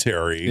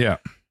Palminteri. Yeah.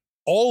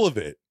 All of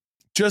it.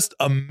 Just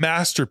a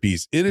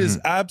masterpiece. It is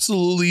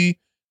absolutely,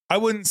 I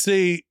wouldn't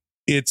say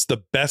it's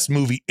the best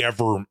movie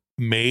ever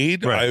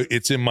made. Right.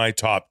 It's in my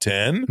top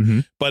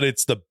 10, but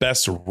it's the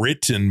best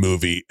written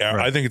movie. Right.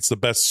 I think it's the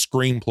best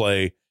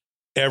screenplay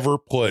ever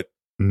put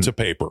to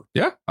paper.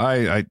 Yeah.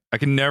 I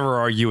can never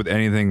argue with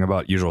anything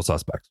about Usual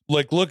Suspects.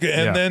 Like, look,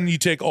 and then you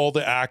take all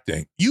the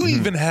acting. You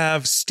even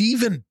have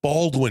Stephen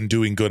Baldwin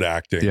doing good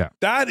acting. Yeah.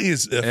 That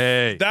is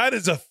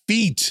a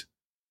feat.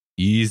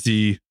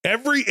 Easy.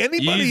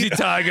 Anybody, Easy,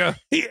 Tiger.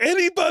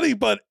 Anybody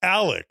but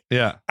Alec.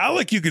 Yeah.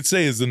 Alec, you could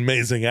say, is an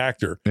amazing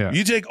actor. Yeah.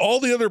 You take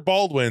all the other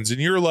Baldwins and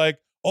you're like,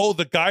 oh,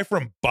 the guy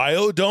from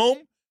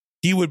Biodome,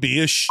 he would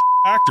be a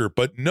actor.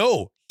 But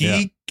no,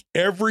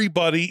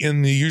 everybody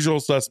in The Usual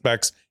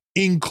Suspects,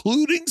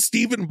 including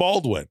Stephen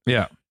Baldwin.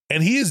 Yeah.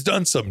 And he has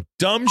done some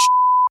dumb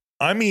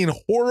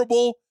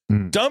horrible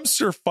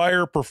dumpster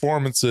fire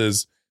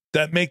performances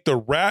that make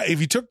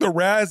if you took the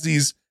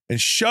Razzies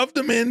and shoved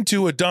them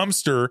into a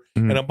dumpster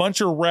and a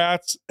bunch of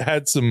rats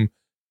had some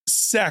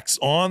sex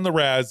on the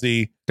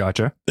Razzie.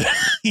 Gotcha.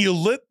 You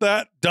lit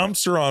that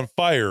dumpster on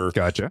fire.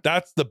 Gotcha.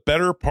 That's the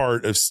better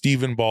part of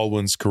Stephen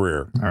Baldwin's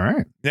career. All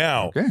right.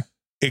 Now,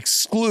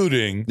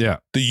 excluding The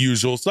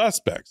Usual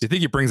Suspects. Do you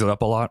think he brings it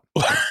up a lot?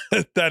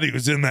 That he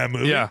was in that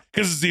movie? Yeah.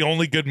 Because it's the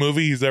only good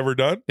movie he's ever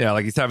done? Yeah,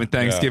 like he's having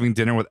Thanksgiving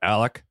dinner with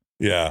Alec.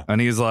 Yeah. And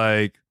he's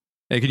like,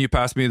 hey, can you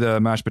pass me the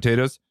mashed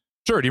potatoes?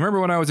 Sure. Do you remember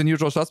when I was in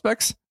Usual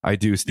Suspects? I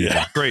do, Steve.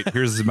 Yeah. Great.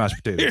 Here's the mashed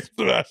potatoes. Here's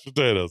the mashed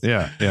potatoes.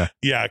 Yeah. Yeah.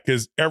 Yeah.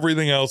 Because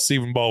everything else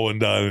Stephen Baldwin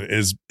done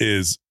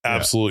is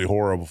absolutely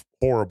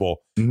horrible.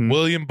 Mm-hmm.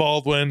 William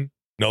Baldwin,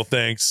 no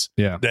thanks.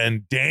 Yeah.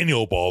 Then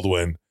Daniel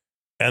Baldwin.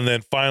 And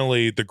then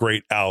finally the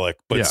great Alec.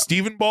 But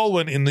Stephen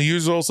Baldwin in The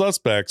Usual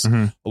Suspects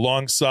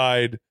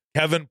alongside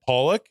Kevin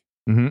Pollak,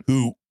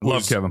 who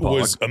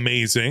was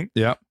amazing.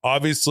 Yeah.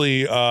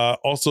 Obviously,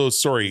 also,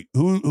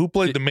 who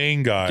played the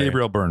main guy?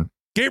 Gabriel Byrne.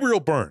 Gabriel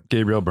Byrne,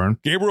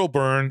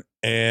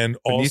 and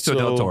Benicio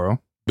del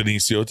Toro.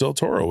 Benicio del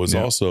Toro was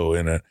also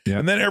in it. Yeah.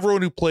 And then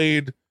everyone who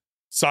played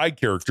side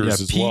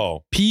characters as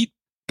well. Pete,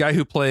 guy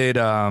who played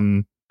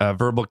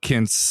Verbal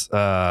Kint's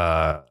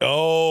the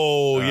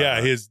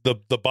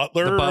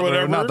butler or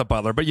whatever. Not the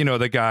butler, but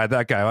that guy. I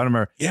don't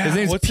remember. Yeah, his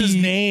name's what's Pete, his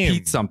name?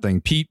 Pete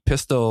something. Pete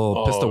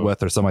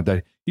Pistolwith or something like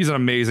that. He's an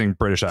amazing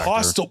British actor.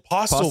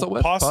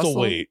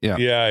 Postlethwaite.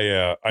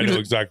 Yeah. I know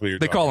exactly.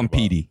 They call him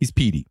Petey. He's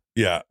Petey.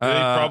 Yeah, they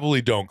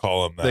probably don't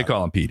call him that. They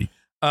call him Petey.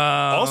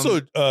 Also,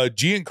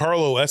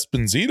 Giancarlo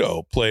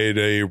Esposito played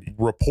a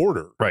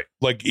reporter, right?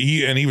 Like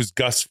he was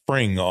Gus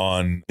Fring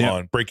on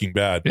Breaking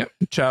Bad. Yeah,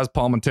 Chaz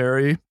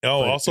Palminteri.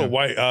 Oh, also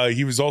why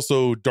he was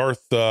also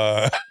Darth.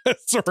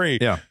 Sorry,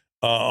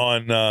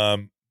 on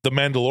The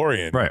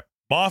Mandalorian, right?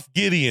 Moff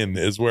Gideon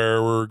is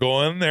where we're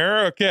going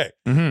there. Okay,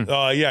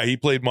 he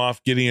played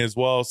Moff Gideon as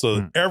well.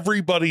 So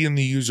everybody in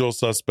The Usual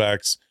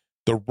Suspects.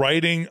 The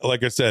writing,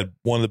 like I said,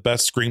 one of the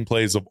best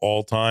screenplays of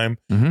all time.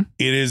 It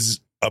is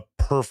a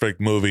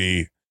perfect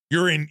movie.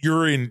 You're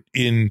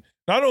in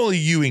not only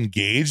you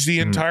engage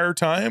the entire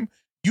time,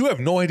 you have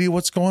no idea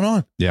what's going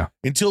on. Yeah.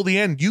 Until the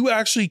end. You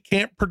actually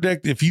can't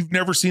predict. If you've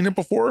never seen it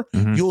before,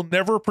 you'll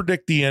never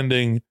predict the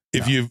ending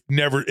if you've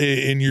never,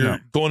 and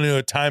you're going into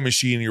a time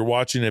machine and you're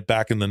watching it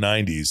back in the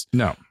 90s.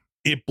 No.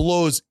 It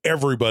blows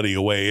everybody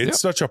away. It's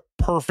such a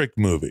perfect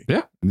movie.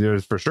 Yeah,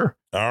 there's for sure.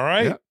 All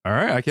right. Yeah. All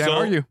right. I can't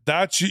argue.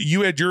 That's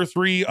you had your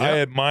 3. I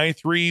had my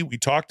 3. We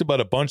talked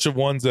about a bunch of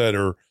ones that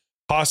are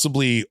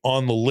possibly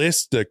on the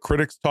list that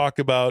critics talk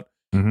about.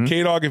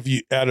 K-Dog, if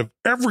you, out of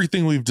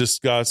everything we've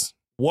discussed,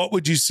 what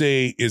would you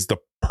say is the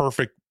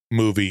perfect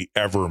movie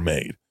ever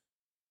made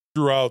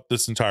throughout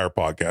this entire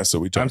podcast that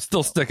we talked I'm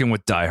still sticking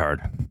with Die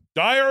Hard.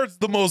 Die Hard's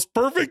the most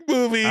perfect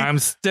movie I'm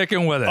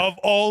sticking with it. Of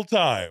all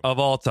time.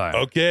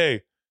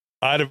 Okay.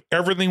 Out of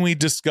everything we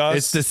discussed,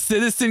 it's the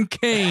Citizen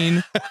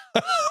Kane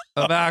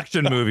of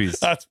action movies.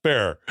 That's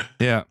fair.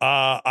 Yeah.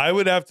 I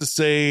would have to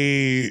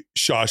say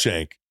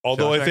Shawshank.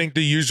 Although I think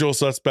The Usual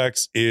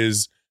Suspects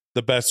is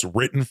the best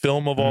written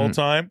film of all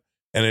time,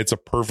 and it's a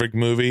perfect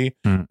movie.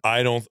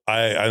 I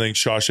think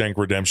Shawshank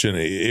Redemption,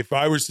 if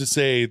I was to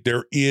say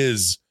there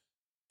is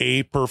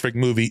a perfect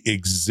movie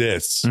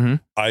exists,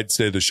 I'd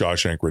say The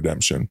Shawshank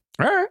Redemption.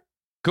 All right.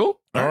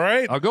 Cool. All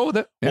right. I'll go with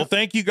it. Well,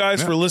 thank you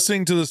guys for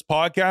listening to this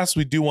podcast.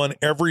 We do one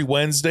every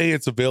Wednesday.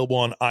 It's available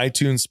on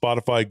iTunes,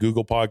 Spotify,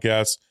 Google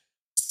Podcasts,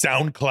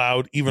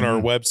 SoundCloud, even our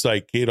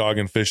website,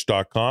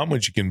 kdogandfish.com,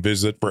 which you can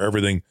visit for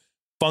everything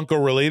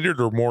Funko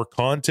related or more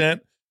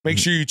content. Make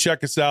sure you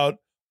check us out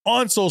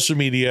on social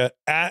media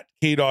at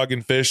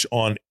KDogandFish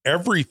on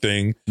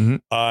everything.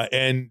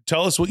 And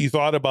tell us what you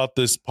thought about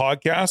this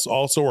podcast.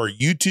 Also, our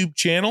YouTube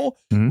channel.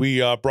 We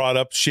brought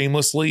up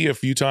shamelessly a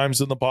few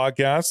times in the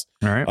podcast.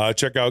 All right.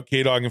 Check out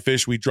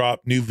K-Dog&Fish. We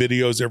drop new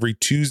videos every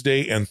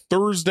Tuesday and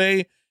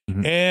Thursday.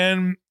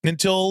 And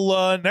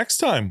until next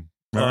time,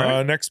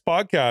 next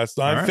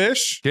podcast, I'm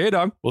Fish.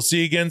 K-Dog. We'll see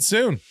you again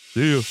soon.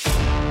 See you.